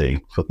strange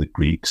thing for the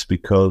Greeks,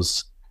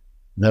 because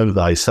know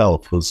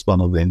thyself was one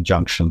of the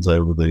injunctions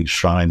over the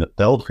shrine at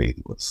Delphi.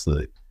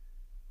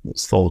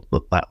 It's thought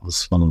that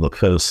was one of the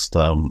first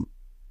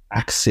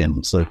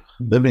axioms of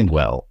living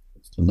well,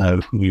 to know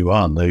who you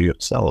are, know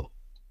yourself.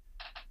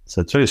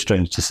 So it's very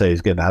strange to say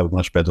he's going to have a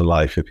much better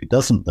life if he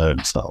doesn't know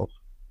himself.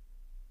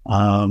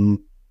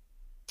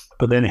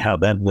 But anyhow,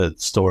 then the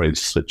story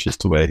switches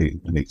to where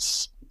when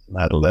he's an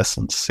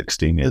adolescent,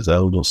 16 years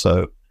old or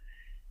so,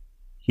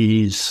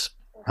 he's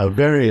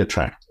very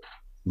attractive.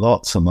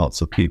 Lots and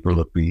lots of people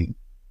have been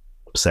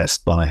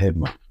obsessed by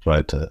him,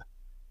 tried to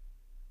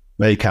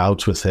make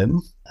out with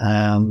him,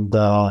 and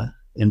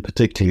in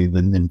particular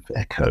the nymph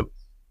Echo.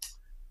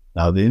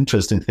 Now, the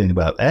interesting thing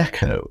about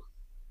Echo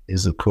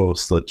is, of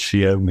course, that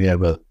she only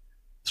ever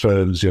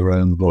throws your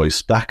own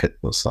voice back at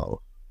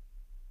yourself.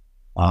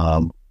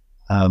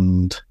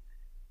 And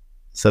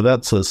so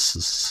that's a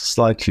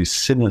slightly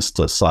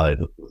sinister side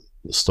of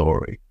the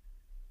story.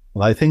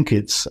 And I think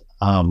it's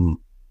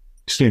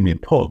extremely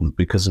important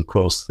because, of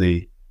course,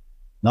 the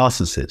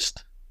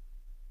narcissist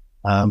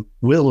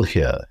will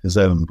hear his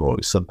own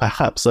voice, and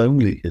perhaps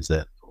only his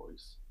own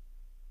voice.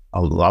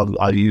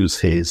 I'll use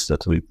his, of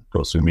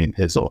course we mean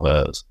his or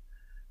hers.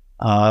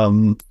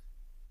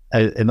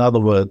 In other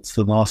words,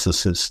 the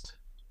narcissist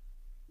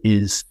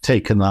is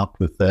taken up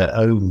with their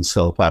own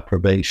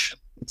self-approbation.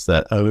 It's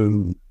their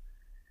own,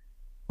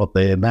 what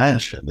they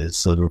imagine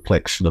is a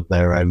reflection of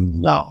their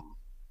own love.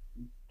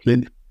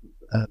 They're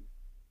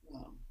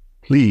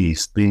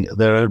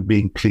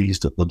being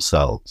pleased at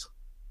themselves.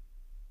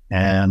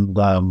 And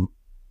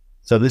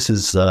so this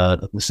is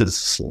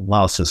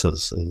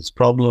Narcissus'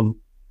 problem.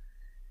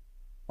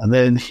 And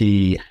then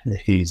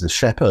he's a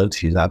shepherd.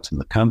 He's out in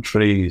the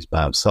country. He's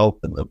by himself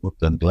in the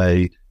woodland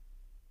glade.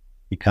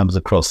 He comes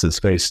across this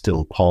very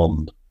still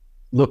pond,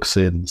 looks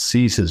in,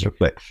 sees his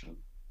reflection,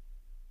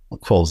 and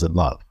falls in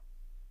love.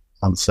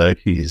 And so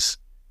he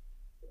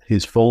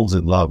falls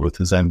in love with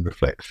his own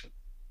reflection.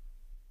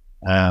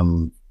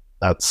 And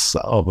that's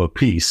of a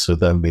piece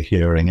with only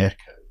hearing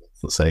Echo.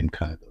 It's the same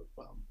kind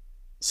of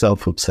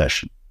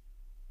self-obsession.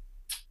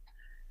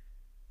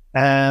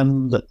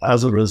 And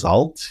as a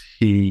result,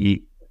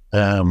 he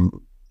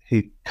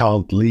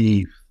can't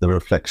leave the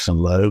reflection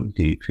alone.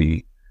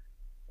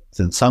 It's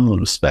in some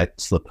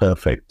respects the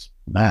perfect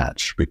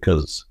match,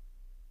 because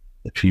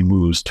if he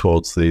moves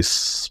towards the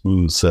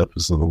smooth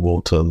surface of the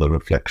water, the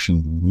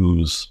reflection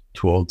moves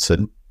towards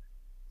him.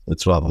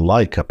 It's rather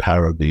like a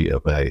parody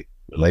of a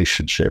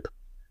relationship.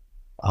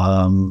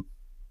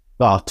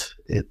 But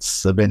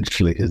it's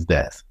eventually his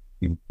death.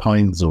 He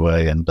pines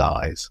away and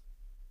dies.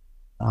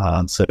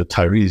 And so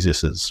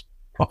Tiresias's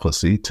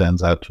prophecy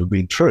turns out to have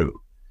been true.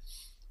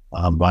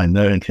 By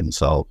knowing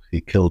himself,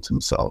 he killed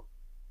himself.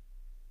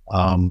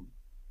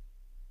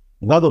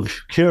 Another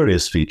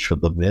curious feature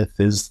of the myth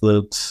is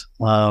that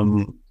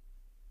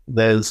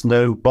there's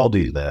no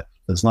body left.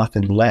 There's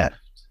nothing left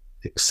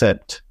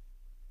except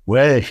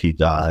where he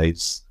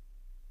dies,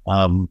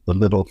 the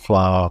little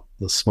flower,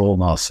 the small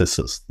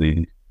narcissus,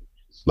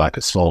 like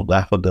a small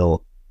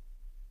daffodil,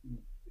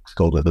 it's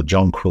called a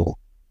jonquil,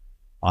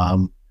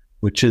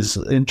 which is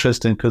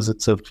interesting because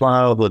it's a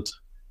flower that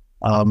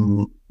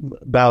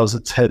bows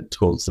its head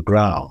towards the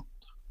ground.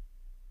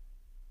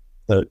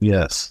 So,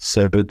 yes,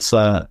 so it's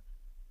I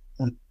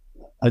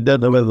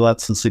don't know whether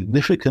that's a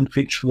significant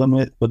feature of the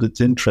myth, but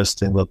it's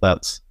interesting that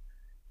that's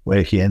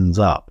where he ends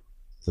up.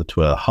 That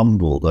we're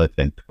humbled, I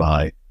think,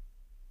 by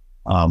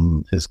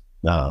his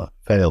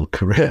failed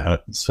career,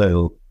 his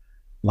failed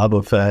love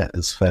affair,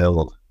 his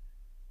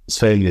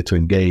failure to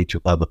engage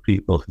with other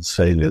people, his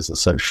failure as a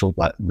social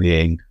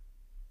being,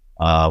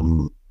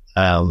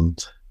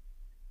 and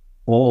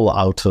all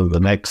out of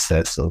an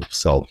excess of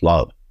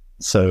self-love.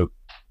 So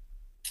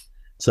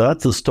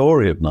that's the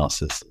story of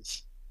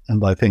Narcissus,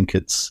 and I think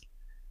it's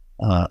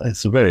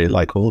very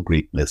like all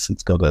Greek myths.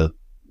 It's got a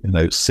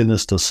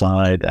sinister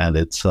side, and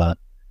it's got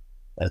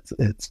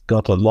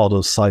a lot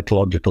of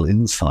psychological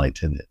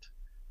insight in it.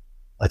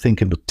 I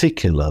think in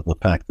particular the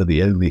fact that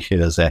he only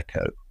hears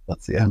echo.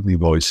 That's the only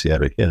voice he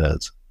ever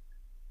hears,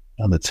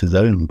 and it's his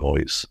own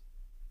voice,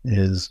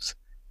 is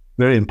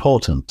very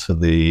important to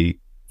the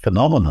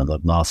phenomenon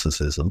of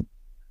narcissism,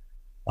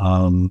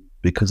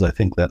 because I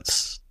think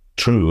that's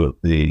true of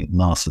the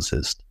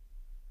narcissist.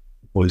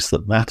 The voice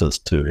that matters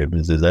to him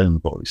is his own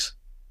voice.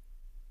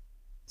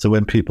 So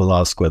when people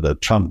ask whether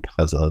Trump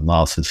has a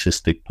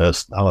narcissistic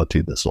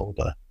personality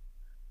disorder,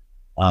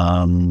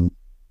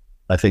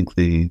 I think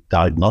the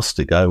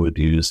diagnostic I would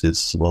use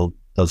is, well,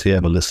 does he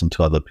ever listen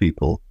to other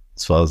people?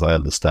 As far as I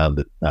understand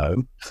it,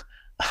 no.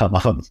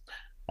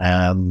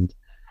 And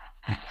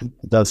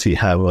does he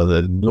have an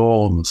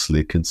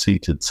enormously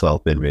conceited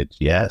self-image?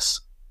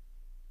 Yes.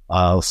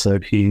 So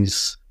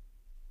he's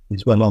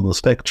well on the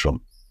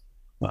spectrum.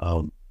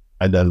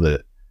 I know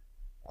that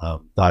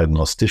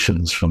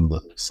diagnosticians from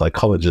the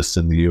psychologists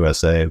in the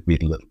USA have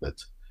been a little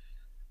bit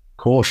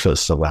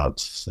cautious about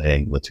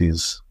saying that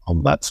he's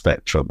on that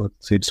spectrum, but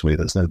it seems to me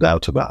there's no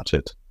doubt about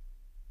it.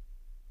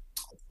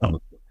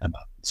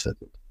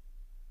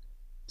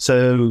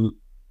 So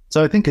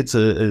I think it's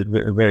a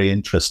very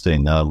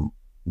interesting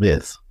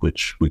myth,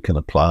 which we can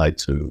apply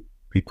to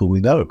people we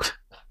know.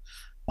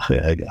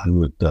 I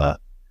would go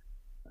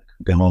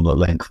on at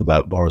length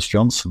about Boris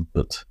Johnson,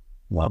 but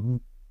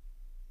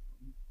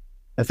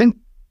I think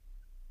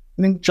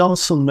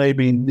Johnson may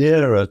be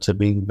nearer to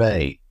being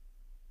vague.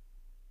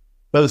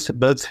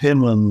 Both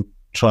him and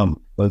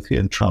Trump, both he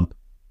and Trump,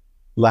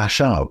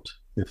 lash out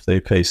if they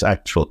face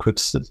actual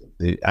criticism.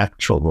 The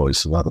actual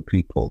voice of other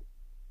people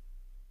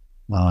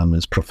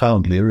is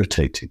profoundly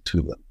irritating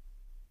to them.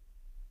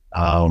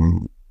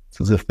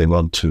 It's as if they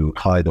want to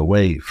hide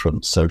away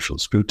from social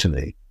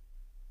scrutiny,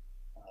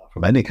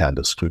 from any kind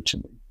of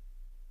scrutiny.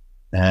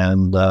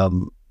 And I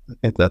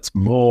think that's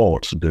more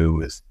to do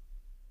with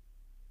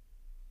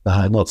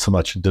not so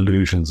much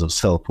delusions of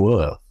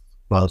self-worth,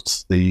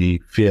 but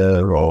the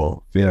fear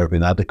of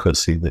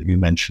inadequacy that you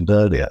mentioned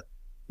earlier.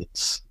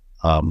 It's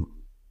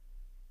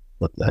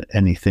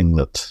anything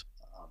that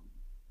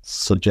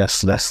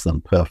suggests less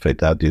than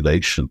perfect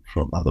adulation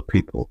from other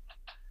people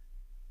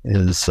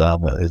is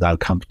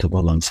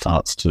uncomfortable and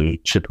starts to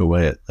chip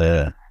away at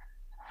their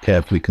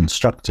carefully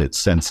constructed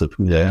sense of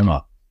who they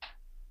are.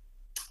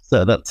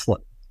 So that's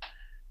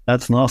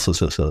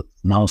Narcissus though,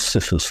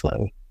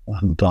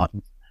 and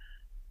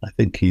I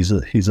think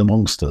he's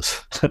amongst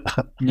us.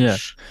 Yeah.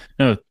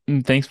 No,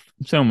 thanks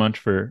so much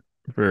for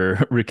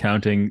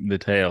recounting the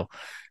tale.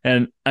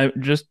 And I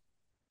just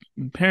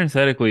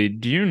parenthetically,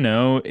 do you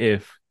know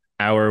if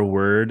our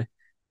word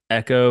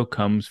echo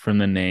comes from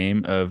the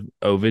name of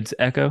Ovid's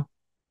Echo?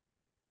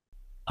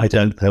 I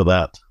don't know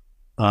that.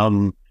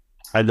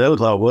 I know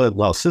that our word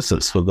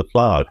Narcissus for the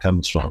flower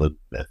comes from the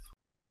myth.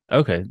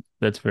 Okay,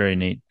 that's very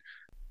neat.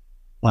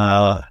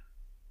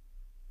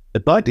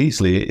 It might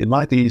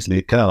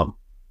easily come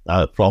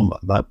from,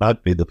 that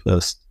might be the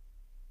first,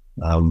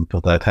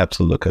 but I'd have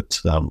to look at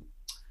the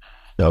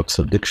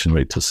Oxford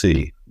Dictionary to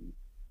see,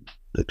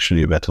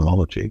 Dictionary of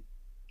Etymology.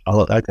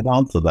 I can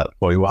answer that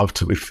for you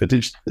after we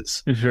finish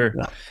this. Sure.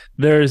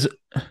 Yeah.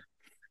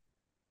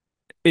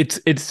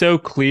 It's so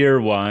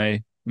clear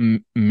why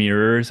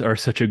mirrors are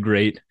such a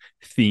great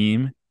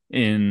theme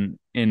in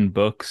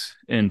books,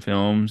 in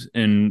films,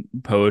 in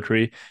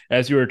poetry.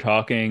 As you were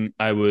talking,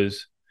 I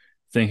was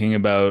thinking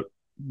about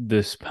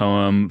this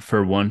poem,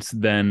 For Once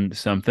Then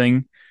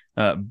Something,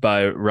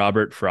 by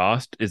Robert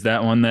Frost. Is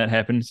that one that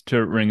happens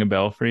to ring a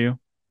bell for you?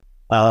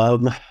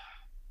 Um,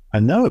 I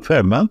know a fair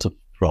amount of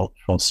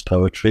Frost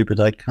poetry, but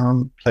I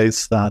can't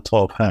place that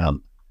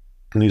offhand.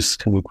 Can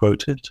we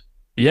quote it?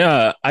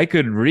 Yeah, I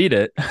could read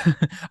it.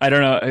 I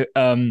don't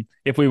know.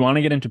 If we want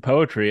to get into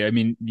poetry, I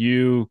mean,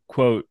 you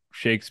quote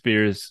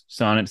Shakespeare's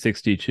Sonnet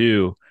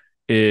 62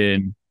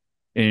 in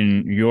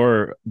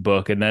your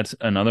book, and that's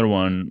another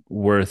one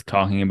worth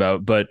talking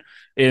about. But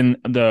in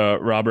the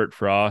Robert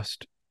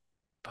Frost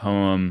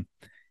poem,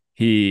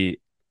 he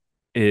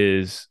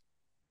is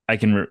I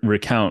can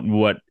recount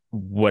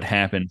what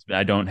happens.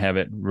 I don't have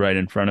it right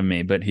in front of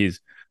me, but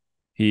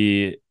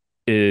he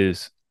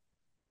is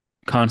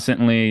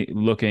constantly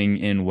looking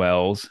in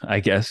wells. I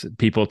guess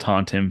people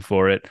taunt him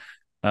for it,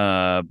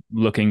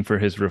 looking for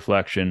his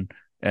reflection,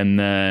 and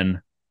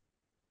then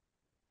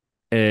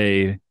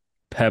a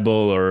pebble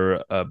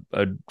or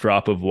a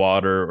drop of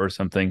water or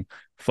something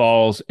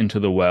falls into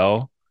the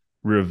well,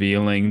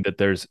 revealing that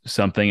there's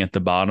something at the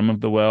bottom of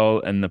the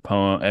well. And the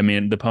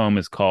poem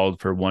is called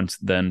For Once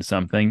Then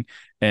Something,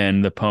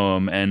 and the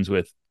poem ends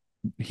with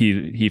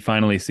he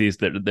finally sees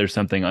that there's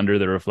something under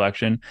the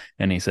reflection,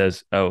 and he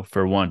says, "Oh,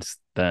 for once,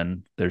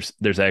 then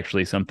there's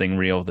actually something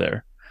real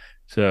there."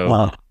 So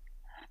Ah,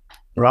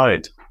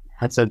 right.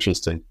 That's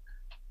interesting.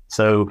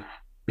 So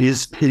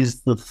is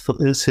his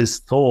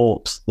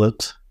thought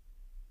that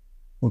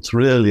what's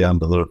really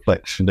under the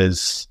reflection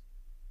is,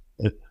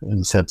 in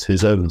a sense,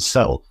 his own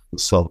self, the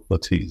self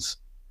that he's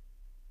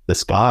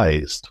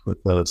despised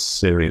with those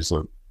series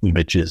of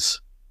images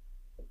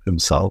of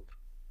himself?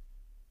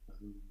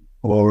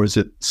 Or is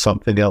it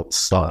something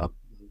else, other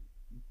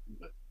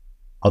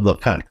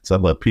facts,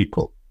 other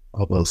people,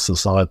 other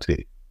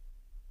society?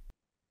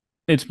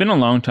 it's been a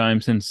long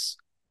time since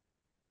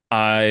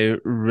I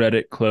read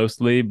it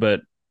closely,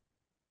 but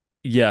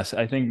yes,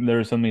 I think there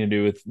was something to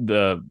do with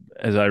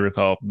as I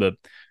recall, the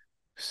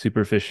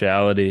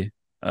superficiality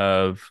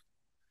of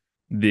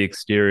the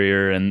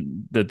exterior,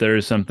 and that there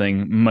is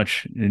something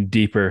much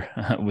deeper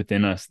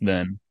within us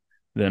than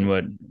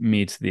what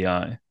meets the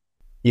eye.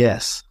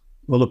 Yes.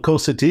 Well, of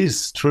course, it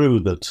is true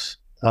that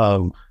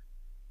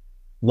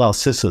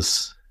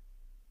Narcissus,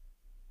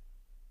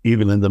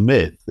 even in the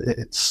myth,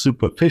 it's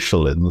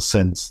superficial in the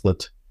sense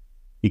that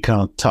he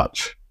can't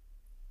touch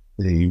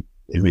the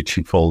image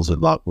he falls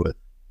in love with.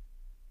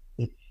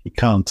 He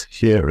can't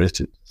hear it.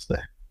 It's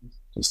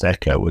just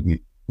echo when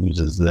he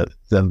uses his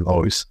own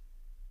voice.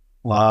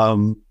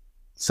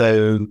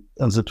 So,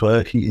 as it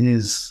were, he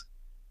is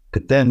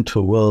condemned to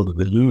a world of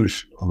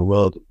illusion, a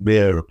world of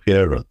mere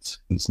appearance.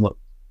 He's not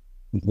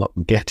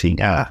getting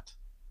at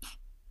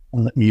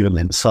even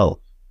himself,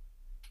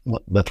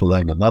 let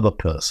alone another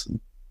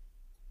person.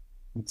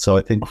 So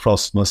I think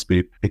Frost must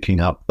be picking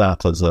up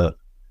that as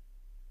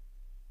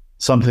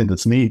something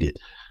that's needed,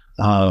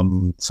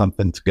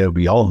 something to go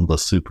beyond the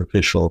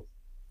superficial,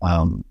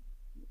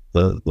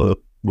 the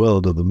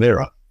world of the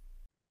mirror.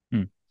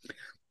 Hmm.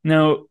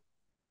 Now,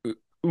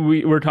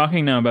 we're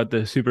talking now about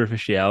the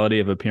superficiality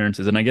of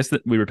appearances, and I guess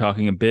that we were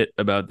talking a bit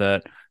about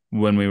that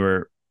when we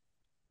were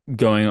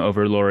going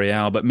over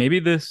L'Oreal, but maybe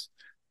this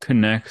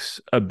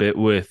connects a bit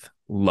with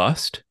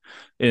lust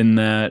in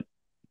that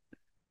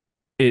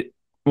it,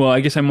 well, I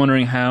guess I'm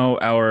wondering how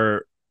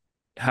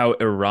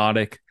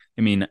erotic,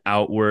 I mean,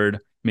 outward,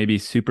 maybe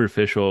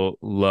superficial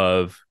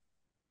love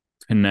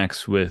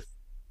connects with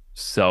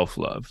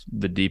self-love,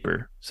 the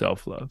deeper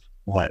self-love.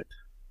 Right.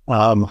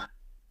 Um,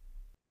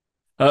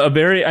 A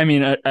very, I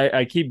mean,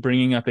 I keep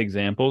bringing up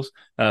examples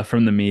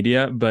from the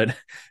media, but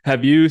are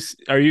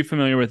you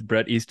familiar with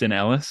Bret Easton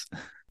Ellis?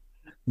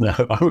 no,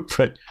 I'm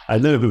afraid I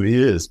know who he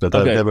is, but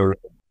I've Okay. never.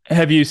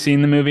 Have you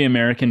seen the movie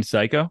American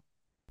Psycho?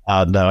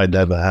 No, I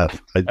never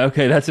have.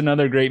 Okay, that's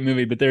another great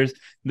movie, but there's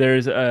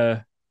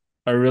a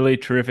really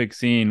terrific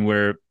scene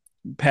where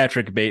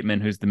Patrick Bateman,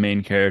 who's the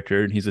main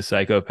character, and he's a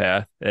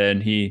psychopath,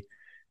 and he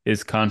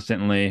is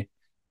constantly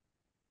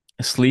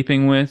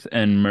sleeping with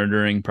and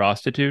murdering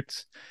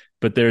prostitutes.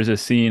 But there's a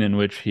scene in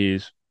which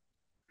he's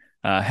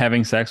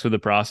having sex with a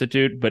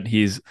prostitute, but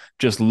he's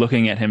just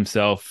looking at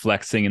himself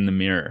flexing in the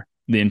mirror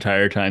the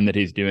entire time that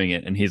he's doing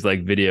it, and he's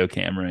like video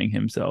cameraing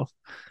himself.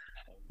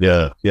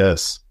 Yeah.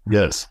 Yes.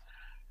 Yes.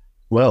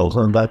 Well,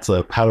 and that's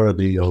a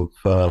parody of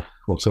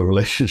what a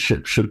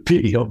relationship should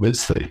be,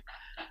 obviously,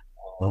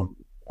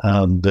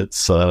 and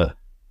it's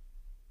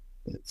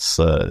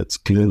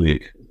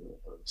clearly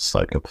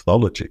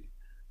psychopathology.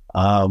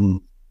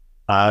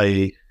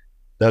 I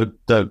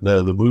don't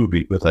know the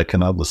movie, but I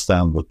can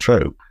understand the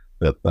trope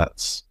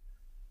that's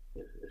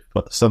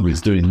if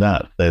somebody's doing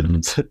that,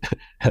 then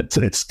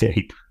to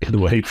escape, get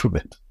away from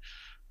it,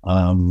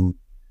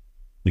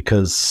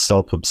 because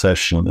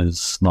self-obsession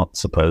is not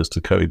supposed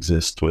to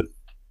coexist with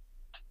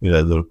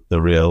the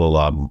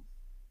real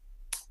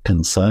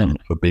concern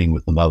for being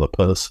with another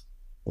person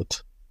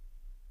that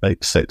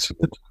makes sexual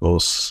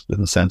intercourse,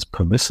 in a sense,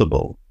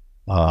 permissible,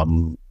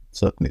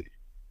 certainly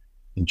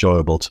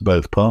enjoyable to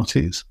both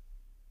parties.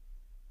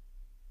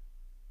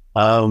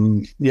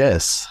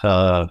 Yes,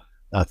 I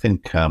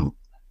think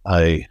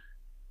I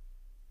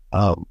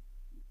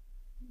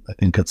I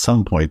think at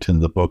some point in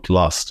the book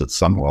Lost at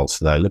Sunwell,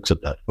 that I looked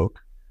at that book.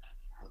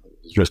 It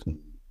was written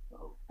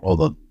more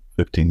than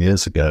 15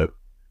 years ago.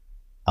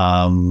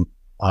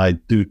 I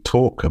do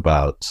talk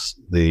about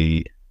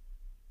the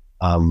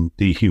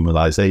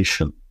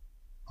dehumanization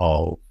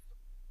of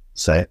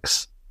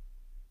sex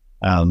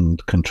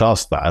and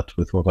contrast that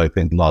with what I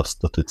think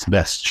Lost at its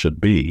best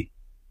should be.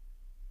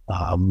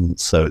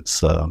 So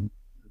it's at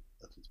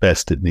its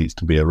best, it needs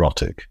to be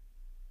erotic.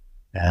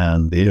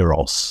 And the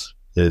eros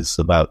is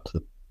about a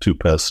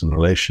two-person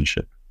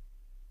relationship.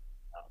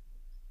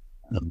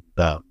 And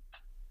I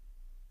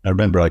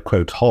remember I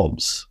quote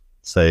Hobbes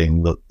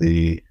saying that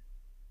the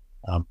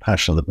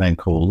passion that men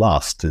call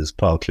lust is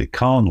partly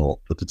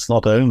carnal, but it's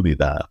not only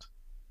that.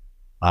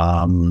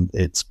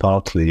 It's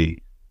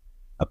partly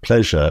a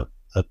pleasure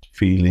at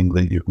feeling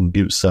that you can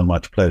give so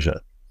much pleasure.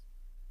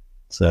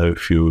 So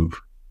if you're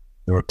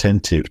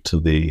attentive to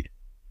the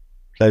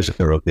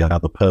pleasure of the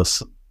other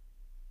person,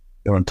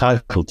 you're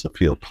entitled to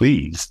feel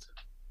pleased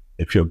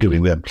if you're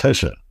giving them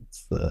pleasure.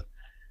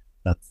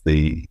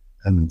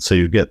 And so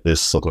you get this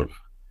sort of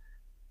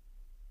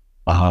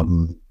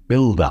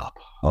build-up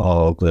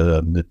of the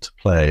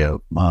interplay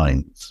of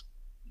minds,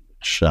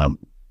 which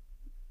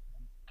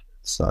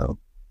so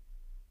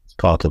it's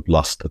part of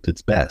lust at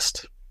its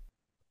best.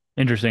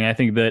 Interesting. I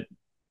think that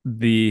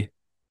the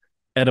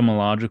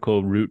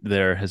etymological root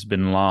there has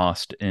been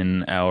lost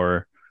in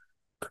our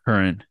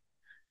current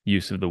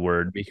use of the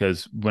word,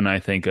 because when I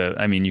think of,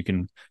 I mean, you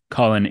can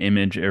call an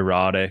image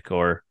erotic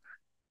or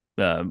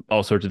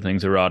all sorts of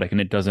things erotic,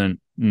 and it doesn't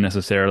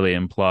necessarily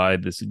imply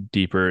this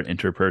deeper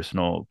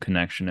interpersonal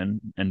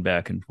connection and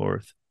back and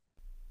forth.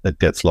 It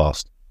gets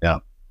lost. Yeah.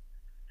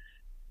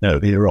 No,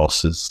 the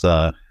eros is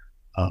a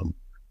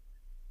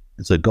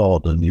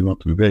god, and you want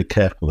to be very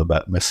careful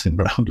about messing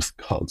around with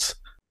gods.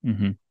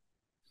 Mm-hmm.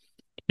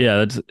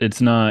 Yeah,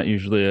 it's not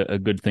usually a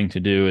good thing to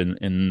do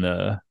in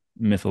the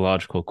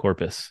mythological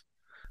corpus.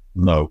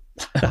 No.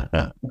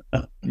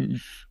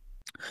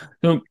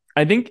 So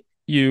I think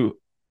you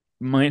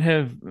might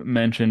have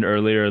mentioned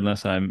earlier,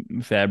 unless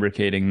I'm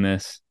fabricating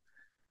this,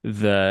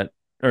 that,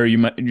 or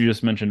you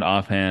just mentioned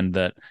offhand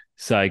that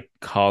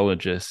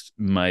psychologists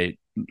might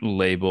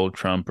label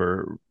Trump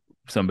or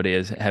somebody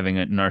as having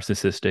a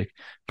narcissistic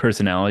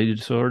personality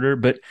disorder.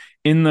 But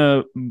in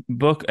the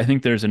book, I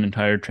think there's an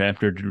entire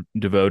chapter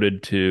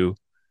devoted to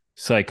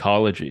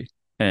psychology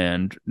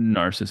and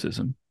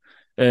narcissism.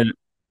 And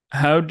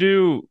how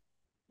do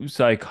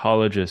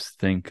psychologists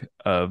think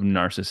of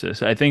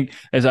narcissists? I think,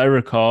 as I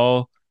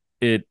recall,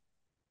 it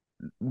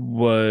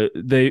was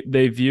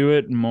they view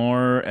it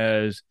more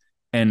as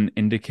an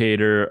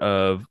indicator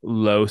of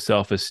low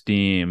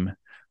self-esteem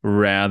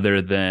rather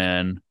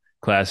than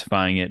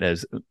classifying it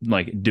as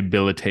like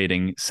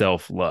debilitating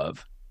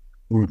self-love.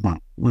 Mm-hmm.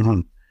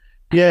 Mm-hmm.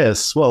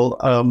 Yes, well,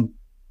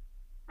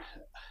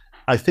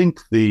 I think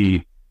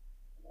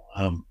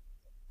I'm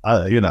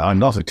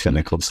not a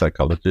clinical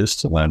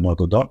psychologist and I'm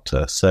not a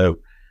doctor, so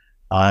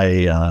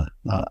I'm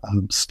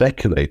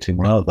speculating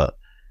rather.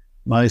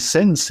 My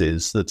sense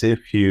is that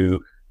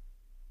you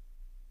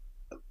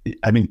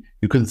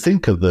can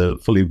think of the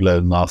fully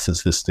blown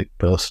narcissistic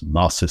person,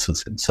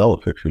 Narcissus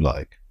himself, if you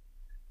like,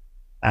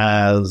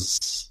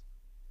 as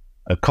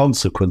a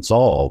consequence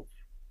of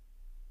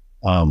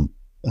a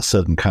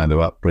certain kind of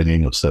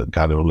upbringing, a certain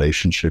kind of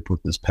relationship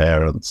with his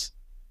parents,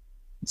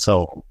 and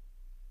so on.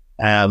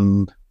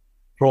 And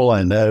for all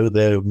I know,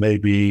 there may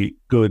be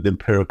good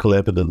empirical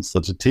evidence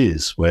that it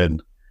is, when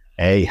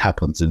A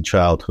happens in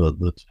childhood,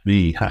 that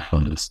B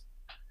happens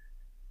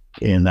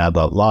in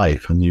adult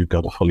life, and you've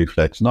got a fully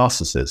fledged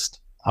narcissist.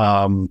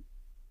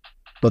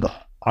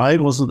 But I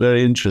wasn't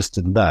very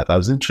interested in that. I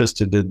was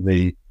interested in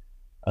the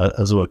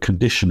as a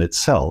condition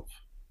itself,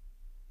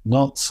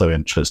 not so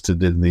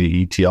interested in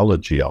the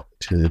etiology of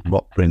it,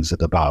 what brings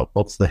it about,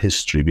 what's the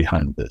history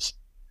behind this.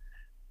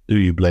 Do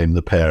you blame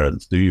the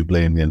parents? Do you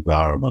blame the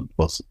environment?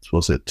 Was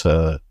it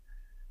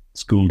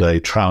school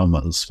day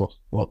traumas?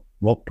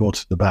 What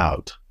brought it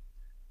about?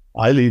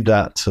 I leave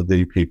that to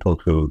the people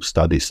who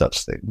study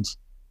such things,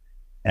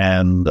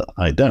 and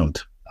I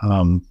don't.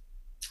 I'm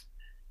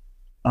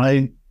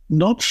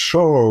not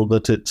sure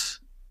that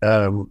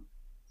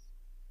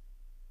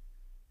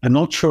I'm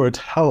not sure it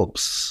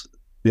helps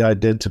the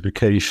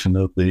identification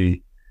of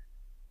the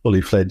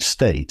fully fledged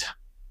state.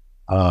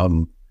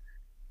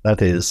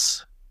 That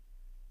is,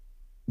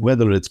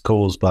 whether it's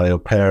caused by your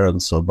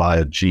parents or by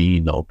a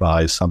gene or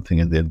by something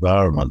in the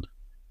environment,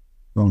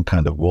 wrong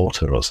kind of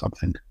water or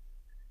something,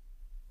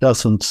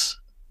 doesn't,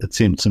 it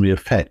seems to me,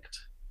 affect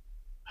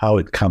how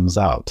it comes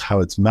out, how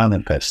it's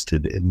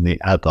manifested in the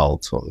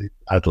adult or the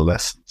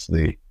adolescent,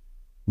 the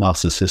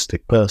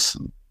narcissistic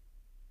person.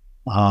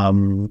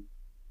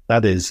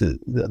 That is,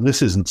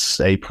 this isn't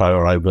a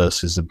priori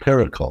versus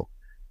empirical.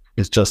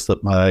 It's just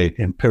that my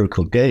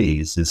empirical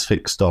gaze is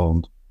fixed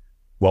on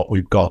what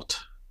we've got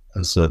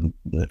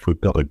if we've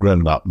got a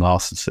grown-up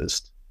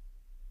narcissist,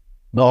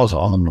 not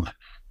on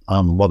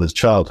what his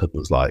childhood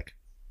was like.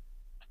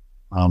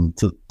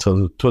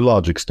 To a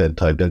large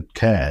extent, I don't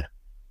care.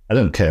 I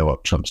don't care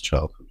what Trump's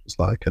childhood was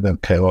was like. I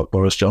don't care what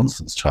Boris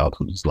Johnson's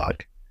childhood was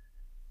like.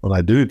 What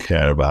I do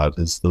care about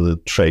is the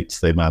traits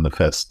they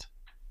manifest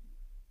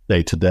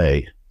day to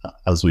day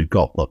as we've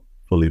got them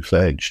fully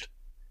fledged.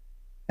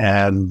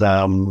 And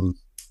those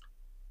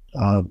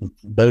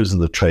are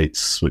the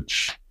traits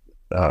which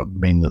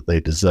mean that they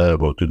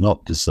deserve or do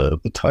not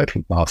deserve the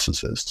title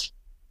narcissists.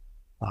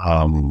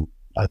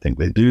 I think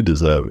they do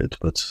deserve it,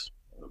 but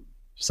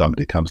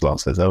somebody comes along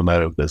and says, oh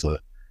no, there's a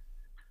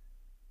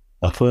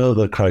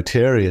further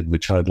criterion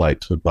which I'd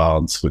like to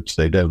advance, which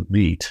they don't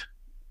meet,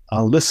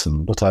 I'll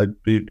listen, but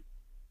I'd be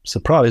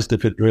surprised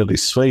if it really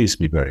sways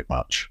me very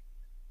much.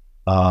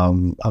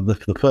 And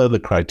the further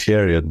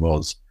criterion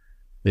was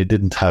they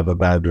didn't have a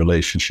bad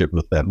relationship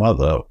with their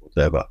mother or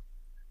whatever.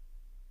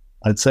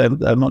 I'd say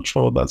I'm not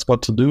sure that's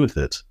got to do with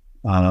it.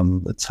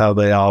 It's how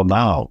they are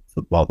now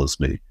that bothers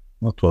me,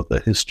 not what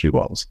their history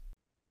was.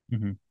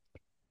 Mm-hmm.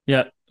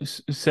 Yeah,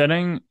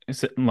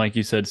 like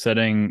you said,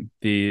 setting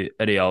the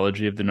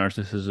ideology of the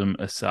narcissism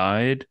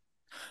aside,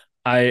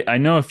 I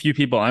know a few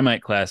people I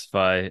might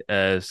classify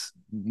as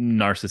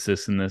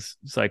narcissists in this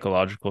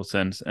psychological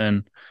sense.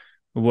 And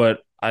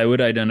what I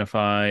would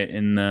identify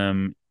in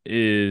them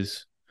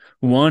is,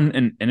 one,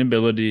 an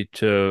inability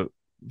to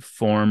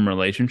form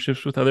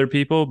relationships with other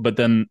people, but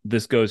then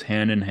this goes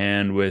hand in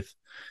hand with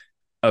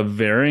a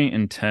very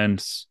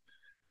intense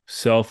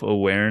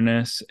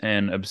self-awareness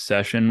and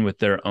obsession with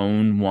their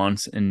own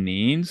wants and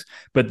needs.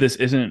 But this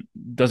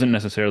doesn't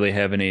necessarily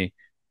have any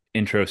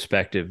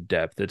introspective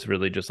depth. It's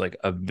really just like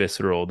a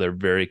visceral, they're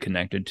very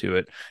connected to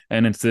it.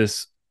 And it's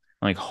this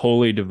like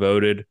wholly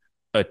devoted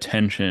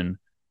attention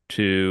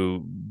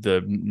to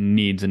the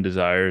needs and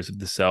desires of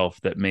the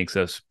self that makes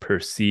us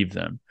perceive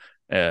them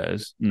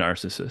as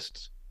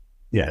narcissists.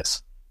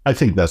 Yes, I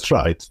think that's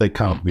right. They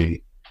can't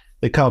be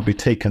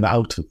taken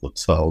out of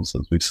themselves,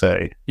 as we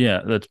say.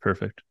 Yeah, that's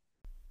perfect.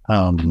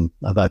 And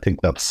I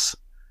think that's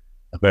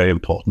a very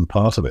important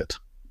part of it.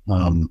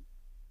 I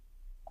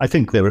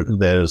think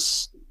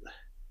there's.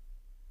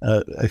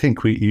 I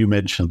think you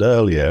mentioned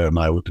earlier, and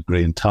I would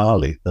agree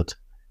entirely, that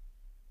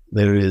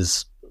there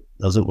is,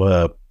 as it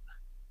were,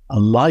 a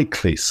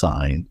likely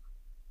sign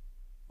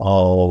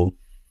of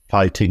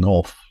fighting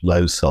off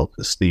low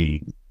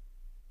self-esteem.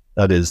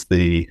 That is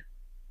the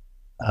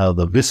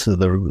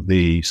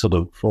sort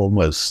of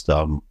almost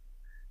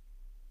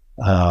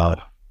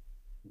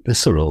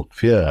visceral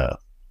fear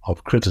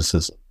of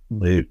criticism,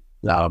 the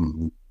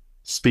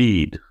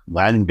speed,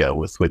 anger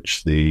with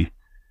which the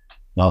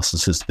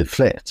narcissists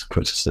deflect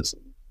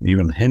criticism,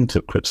 even a hint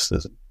of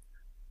criticism,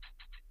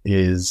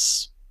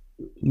 is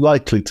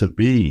likely to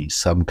be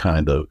some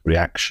kind of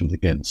reaction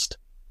against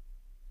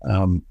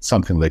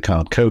something they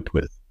can't cope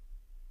with.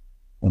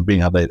 And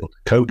being unable to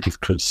cope with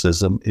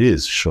criticism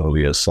is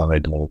surely a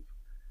sign of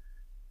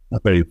a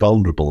very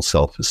vulnerable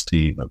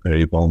self-esteem, a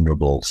very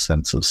vulnerable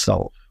sense of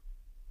self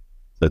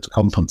that's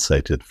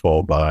compensated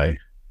for by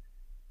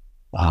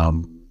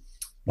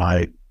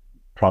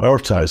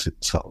prioritizing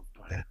self,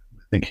 by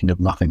thinking of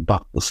nothing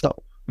but the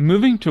self.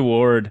 Moving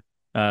toward,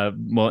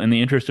 well, in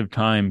the interest of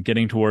time,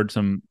 getting toward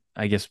some,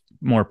 I guess,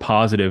 more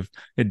positive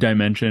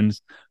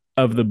dimensions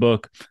of the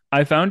book,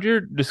 I found your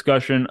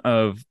discussion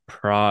of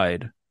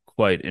pride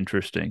quite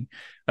interesting.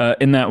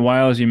 In that,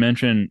 while, as you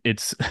mentioned,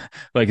 it's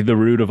like the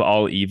root of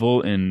all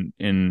evil in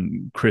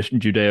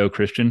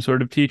Judeo-Christian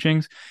sort of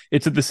teachings,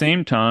 it's at the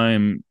same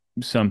time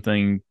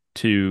something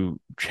to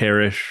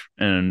cherish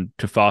and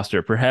to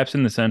foster, perhaps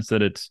in the sense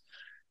that it's,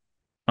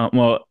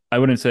 well, I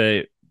wouldn't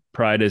say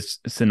pride is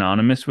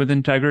synonymous with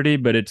integrity,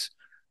 but it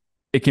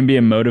can be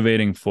a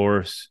motivating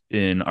force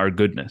in our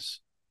goodness.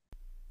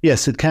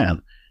 Yes, it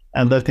can.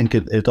 And I think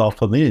it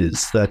often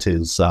is. That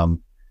is,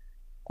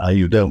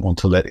 you don't want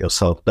to let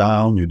yourself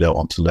down. You don't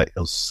want to let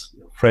your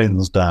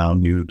friends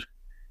down.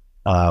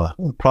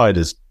 Pride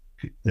is,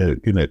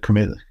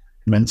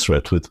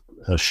 commensurate with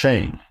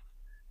shame.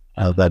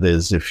 That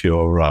is, if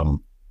you're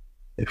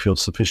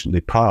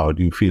sufficiently proud,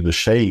 you feel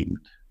ashamed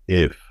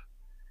if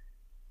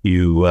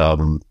you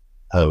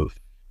have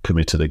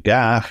committed a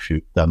gaffe,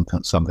 you've done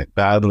something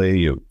badly,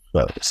 you've,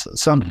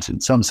 in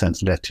some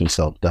sense, let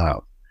yourself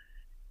down.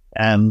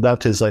 And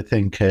that is, I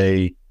think,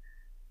 a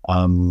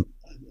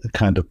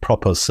kind of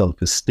proper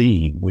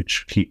self-esteem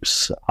which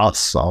keeps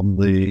us on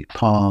the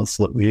paths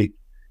that we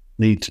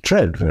need to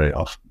tread very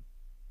often.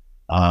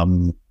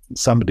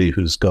 Somebody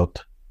who's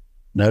got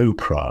no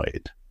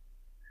pride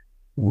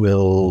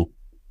will,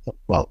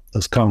 well,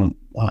 as Kant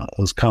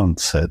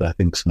said, I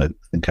think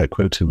I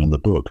quote him in the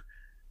book,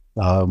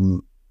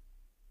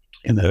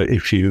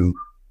 if you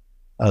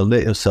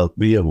let yourself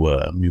be a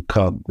worm, you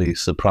can't be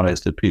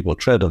surprised if people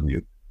tread on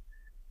you.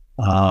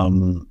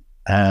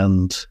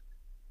 And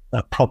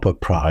a proper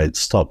pride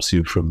stops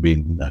you from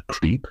being a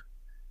creep.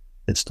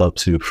 It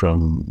stops you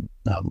from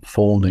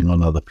fawning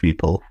on other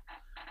people,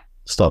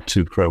 stops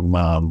you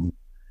from,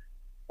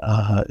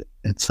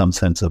 in some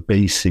sense,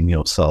 abasing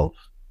yourself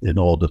in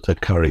order to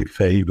curry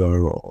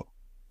favor or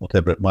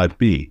whatever it might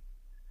be.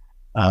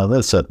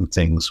 There's certain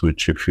things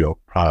which, if you're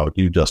proud,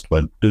 you just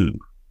won't do.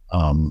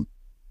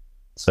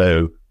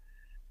 So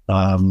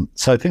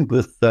So I think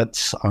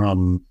that's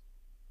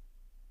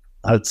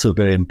a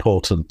very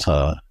important,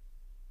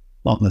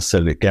 not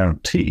necessarily a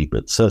guarantee,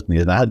 but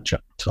certainly an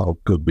adjunct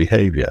of good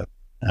behavior.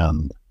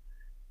 And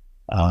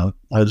I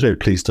was very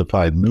pleased to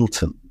find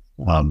Milton,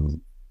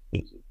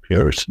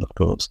 Puritan, of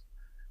course,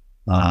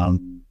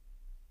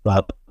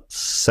 but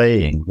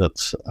saying that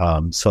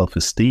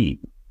self-esteem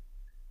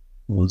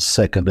was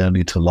second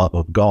only to love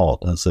of God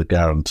as a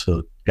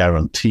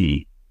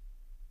guarantee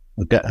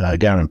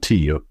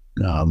of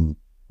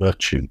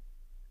virtue.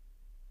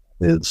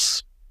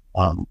 Is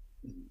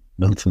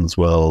Milton's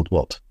world,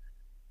 what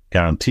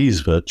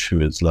guarantees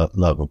virtue is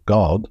love of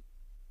God,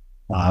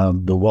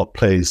 but what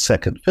plays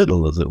second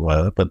fiddle, as it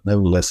were, but no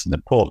less an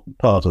important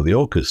part of the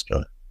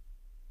orchestra,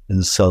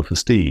 is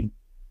self-esteem.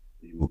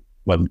 You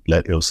won't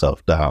let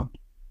yourself down.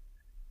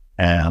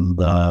 And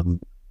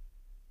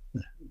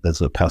there's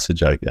a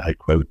passage I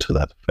quote to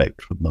that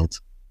effect from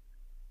Milton.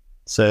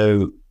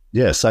 So,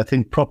 yes, I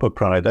think proper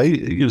pride, I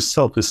use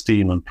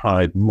self-esteem and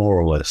pride more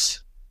or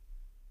less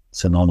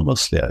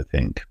synonymously, I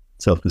think.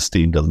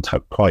 Self-esteem doesn't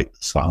have quite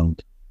the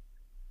sound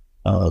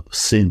of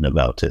sin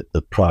about it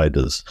that pride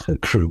is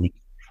accrued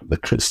from the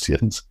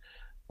Christians.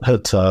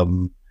 But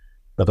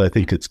I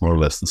think it's more or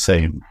less the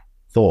same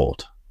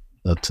thought,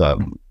 that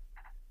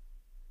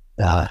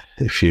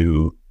if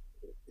you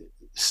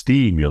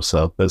esteem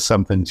yourself, there's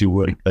some things you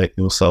won't let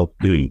yourself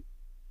do.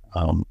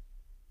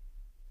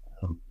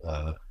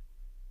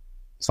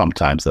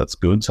 Sometimes that's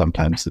good,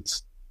 sometimes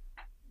it's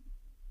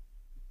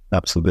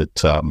perhaps a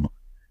bit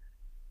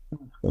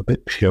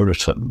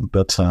Puritan,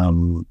 but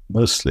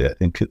mostly I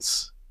think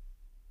it's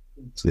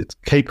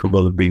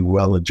capable of being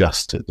well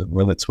adjusted, and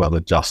when it's well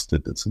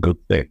adjusted, it's a good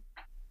thing.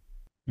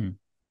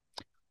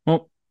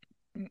 Well,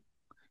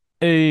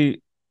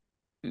 a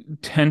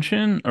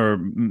tension, or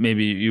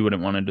maybe you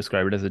wouldn't want to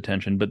describe it as a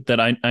tension, but that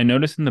I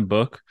noticed in the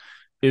book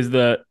is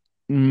that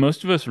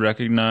most of us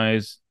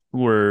recognize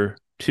we're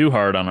too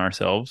hard on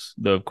ourselves,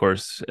 though of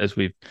course, as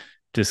we've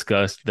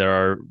discussed,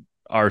 there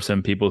are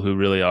some people who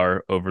really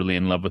are overly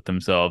in love with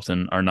themselves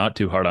and are not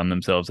too hard on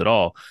themselves at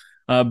all.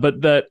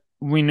 But that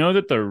we know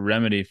that the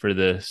remedy for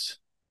this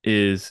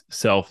is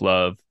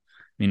self-love.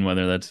 I mean,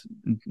 whether that's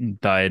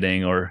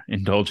dieting or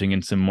indulging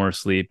in some more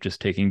sleep,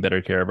 just taking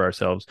better care of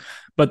ourselves.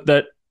 But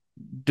that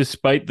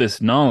despite this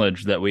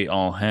knowledge that we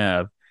all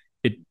have,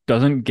 it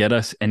doesn't get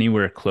us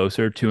anywhere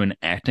closer to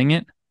enacting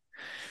it.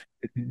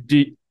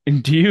 Do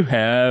you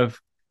have,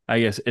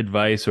 I guess,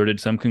 advice, or did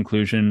some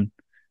conclusion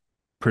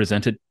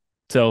present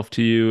itself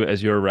to you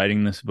as you're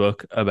writing this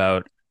book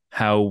about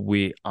how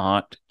we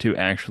ought to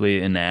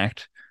actually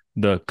enact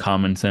the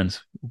common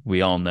sense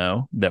we all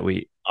know, that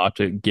we ought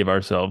to give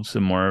ourselves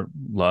some more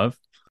love?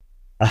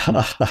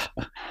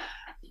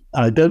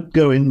 I don't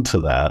go into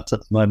that,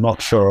 and I'm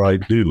not sure I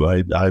do.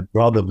 I'm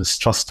rather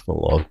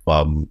mistrustful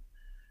of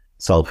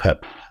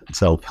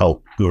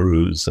self-help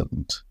gurus,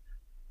 and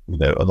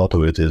a lot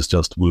of it is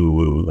just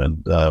woo-woo,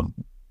 and I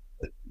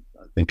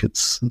think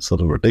it's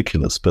sort of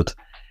ridiculous. But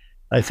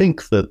I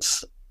think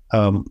that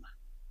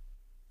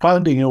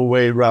finding your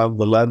way around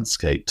the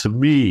landscape, to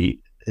me,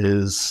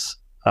 is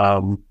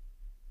an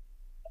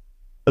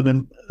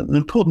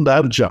important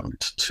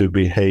adjunct to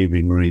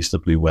behaving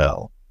reasonably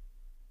well.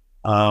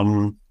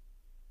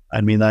 I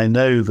mean, I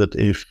know that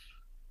if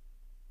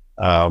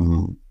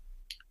I'm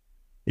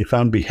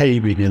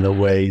behaving in a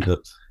way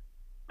that,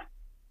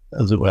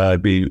 as it were,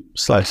 I'd be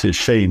slightly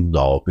ashamed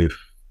of if,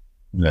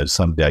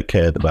 somebody I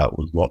cared about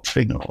was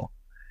watching, or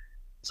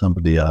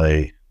somebody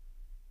I,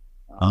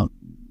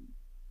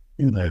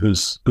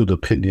 whose good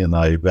opinion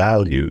I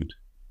valued.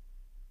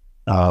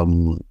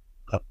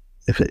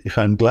 If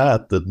I'm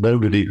glad that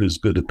nobody whose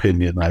good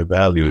opinion I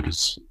valued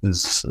is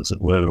as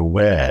it were,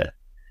 aware,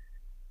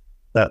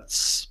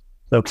 that's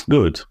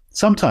good.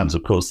 Sometimes,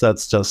 of course,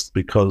 that's just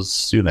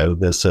because,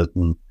 there's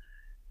certain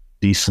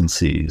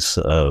decencies,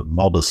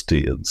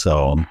 modesty, and so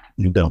on.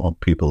 You don't want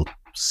people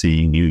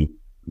seeing you,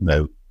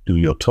 do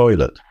your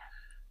toilet.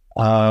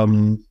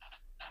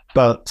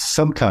 But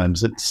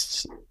sometimes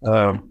it's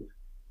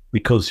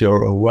because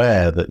you're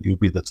aware that you'll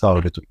be the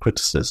target of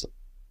criticism.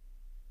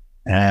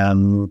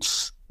 And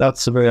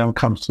that's a very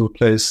uncomfortable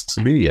place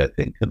to be, I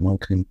think. And one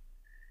can,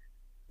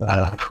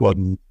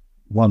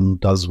 one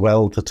does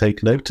well to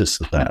take notice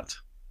of that.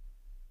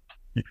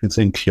 If you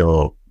think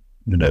you're,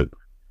 if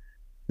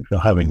you're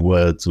having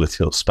words with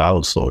your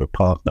spouse or your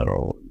partner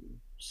or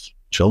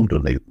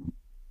children even,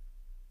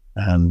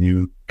 and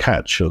you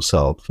catch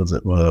yourself, as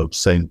it were,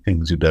 saying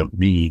things you don't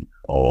mean,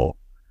 or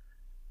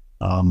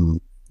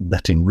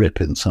letting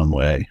rip in some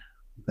way,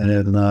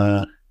 then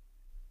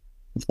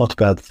it's not a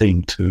bad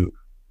thing to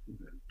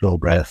draw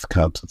breath,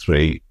 count to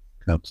 3,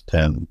 count to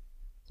 10,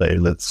 say,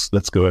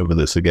 let's go over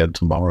this again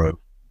tomorrow,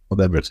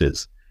 whatever it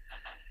is.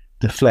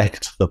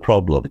 Deflect the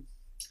problem.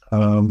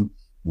 And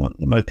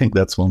I think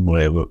that's one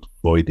way of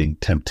avoiding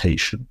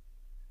temptation.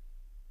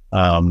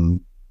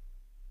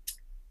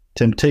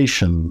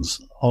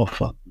 Temptations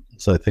often,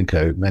 as I think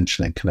I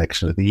mentioned in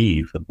connection with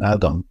Eve and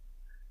Adam,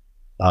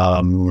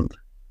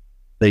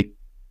 they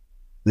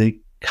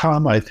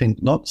come, I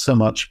think, not so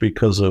much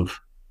because of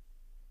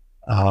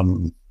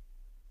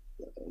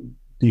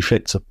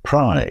defects of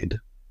pride,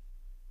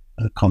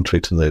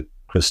 contrary to the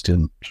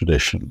Christian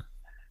tradition.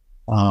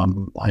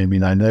 I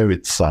mean, I know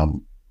it's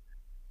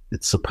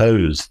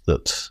supposed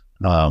that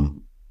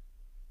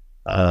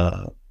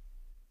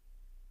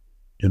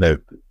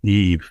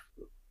Eve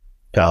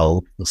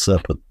fell, the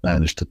serpent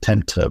managed to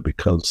tempt her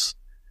because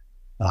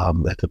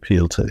it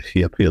appealed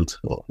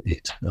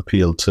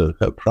to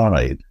her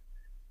pride.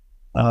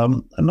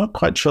 I'm not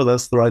quite sure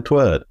that's the right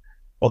word.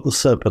 What the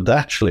serpent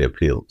actually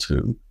appealed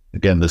to,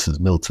 again, this is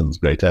Milton's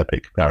great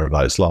epic,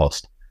 Paradise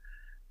Lost,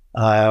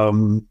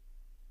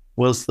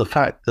 was the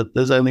fact that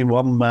there's only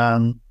one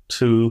man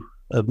to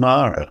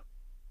admire.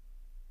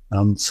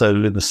 And so,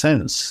 in a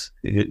sense,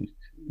 he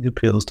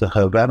appeals to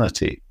her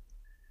vanity.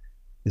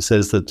 He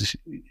says that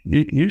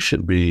you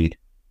should be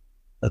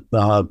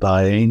admired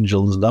by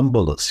angels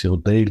numberless, your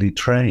daily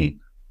train.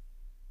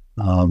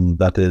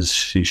 That is,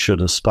 she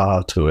should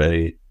aspire to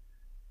a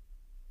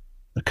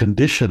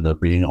condition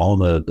of being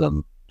honored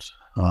and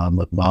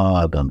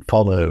admired and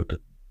followed,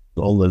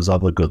 all those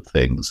other good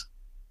things.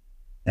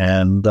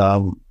 And I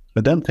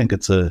don't think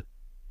it's a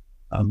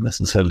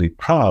necessarily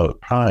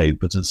pride,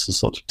 but it's a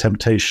sort of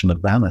temptation of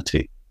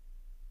vanity.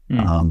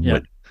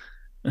 Which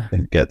I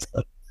think gets.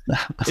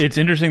 It's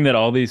interesting that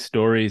all these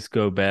stories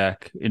go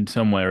back in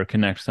some way or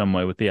connect some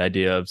way with the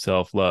idea of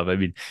self-love. I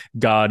mean,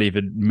 God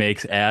even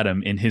makes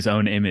Adam in his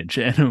own image.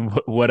 And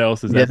what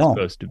else is that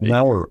supposed to be?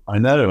 No, I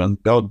know.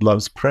 And God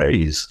loves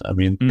praise. I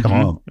mean, come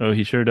on. Oh,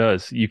 he sure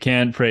does. You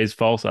can't praise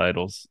false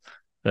idols.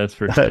 That's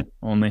for sure.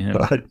 Only him.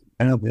 Right.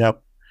 Yeah.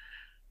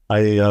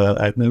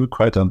 I've never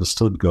quite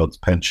understood God's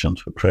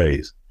penchant for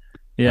praise.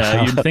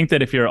 Yeah, you'd think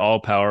that if you're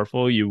all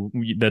powerful,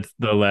 that's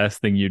the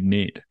last thing you'd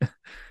need.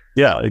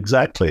 Yeah,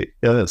 exactly.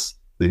 Yes,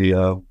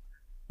 and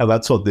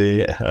that's what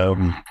the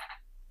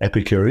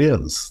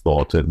Epicureans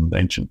thought in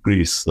ancient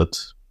Greece, that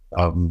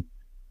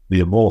the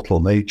immortal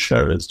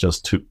nature is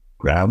just too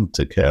grand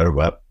to care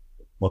about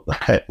what the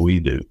heck we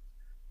do,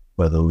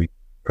 whether we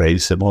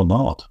praise him or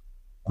not.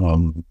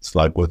 It's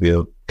like whether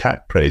your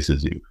cat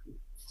praises you.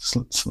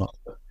 It's not.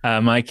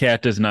 My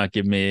cat does not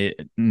give me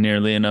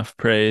nearly enough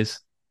praise.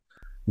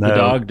 No, the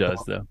dog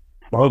does, though.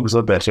 Dogs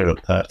are better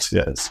at that,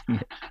 yes.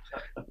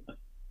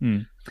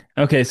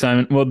 Okay,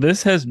 Simon. Well,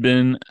 this has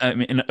been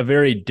a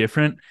very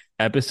different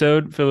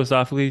episode,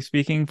 philosophically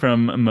speaking,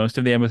 from most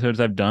of the episodes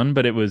I've done,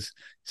 but it was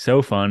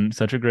so fun,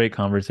 such a great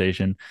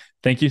conversation.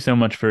 Thank you so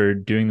much for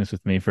doing this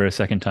with me for a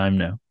second time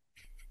now.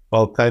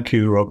 Well, thank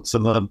you,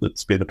 Robertson.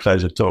 It's been a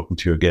pleasure talking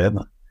to you again.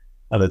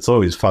 And it's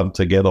always fun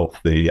to get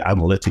off the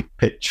analytic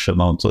pitch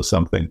and onto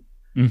something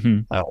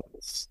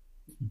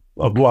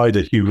of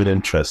wider human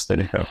interest,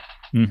 anyhow.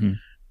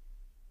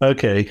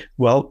 Okay,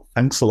 well,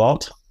 thanks a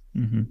lot.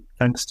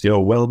 Thanks to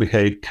your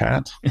well-behaved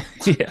cat.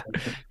 Yeah,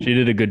 she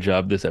did a good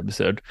job this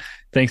episode.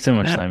 Thanks so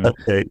much, Simon.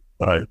 Okay,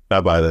 all right,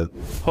 bye-bye then.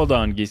 Hold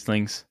on,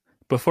 Geeslings.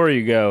 Before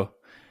you go,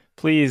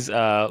 please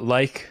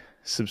like,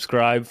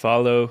 subscribe,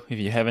 follow if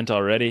you haven't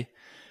already.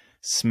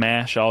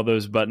 Smash all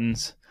those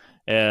buttons.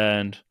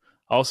 And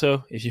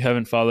also, if you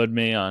haven't followed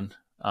me on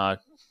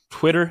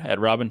Twitter at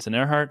Robinson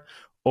Earhart,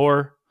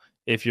 or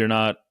if you're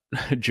not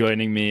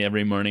joining me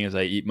every morning as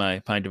I eat my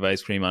pint of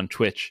ice cream on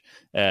Twitch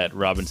at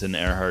Robinson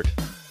Earhart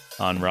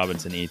on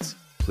Robinson Eats,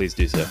 please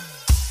do so.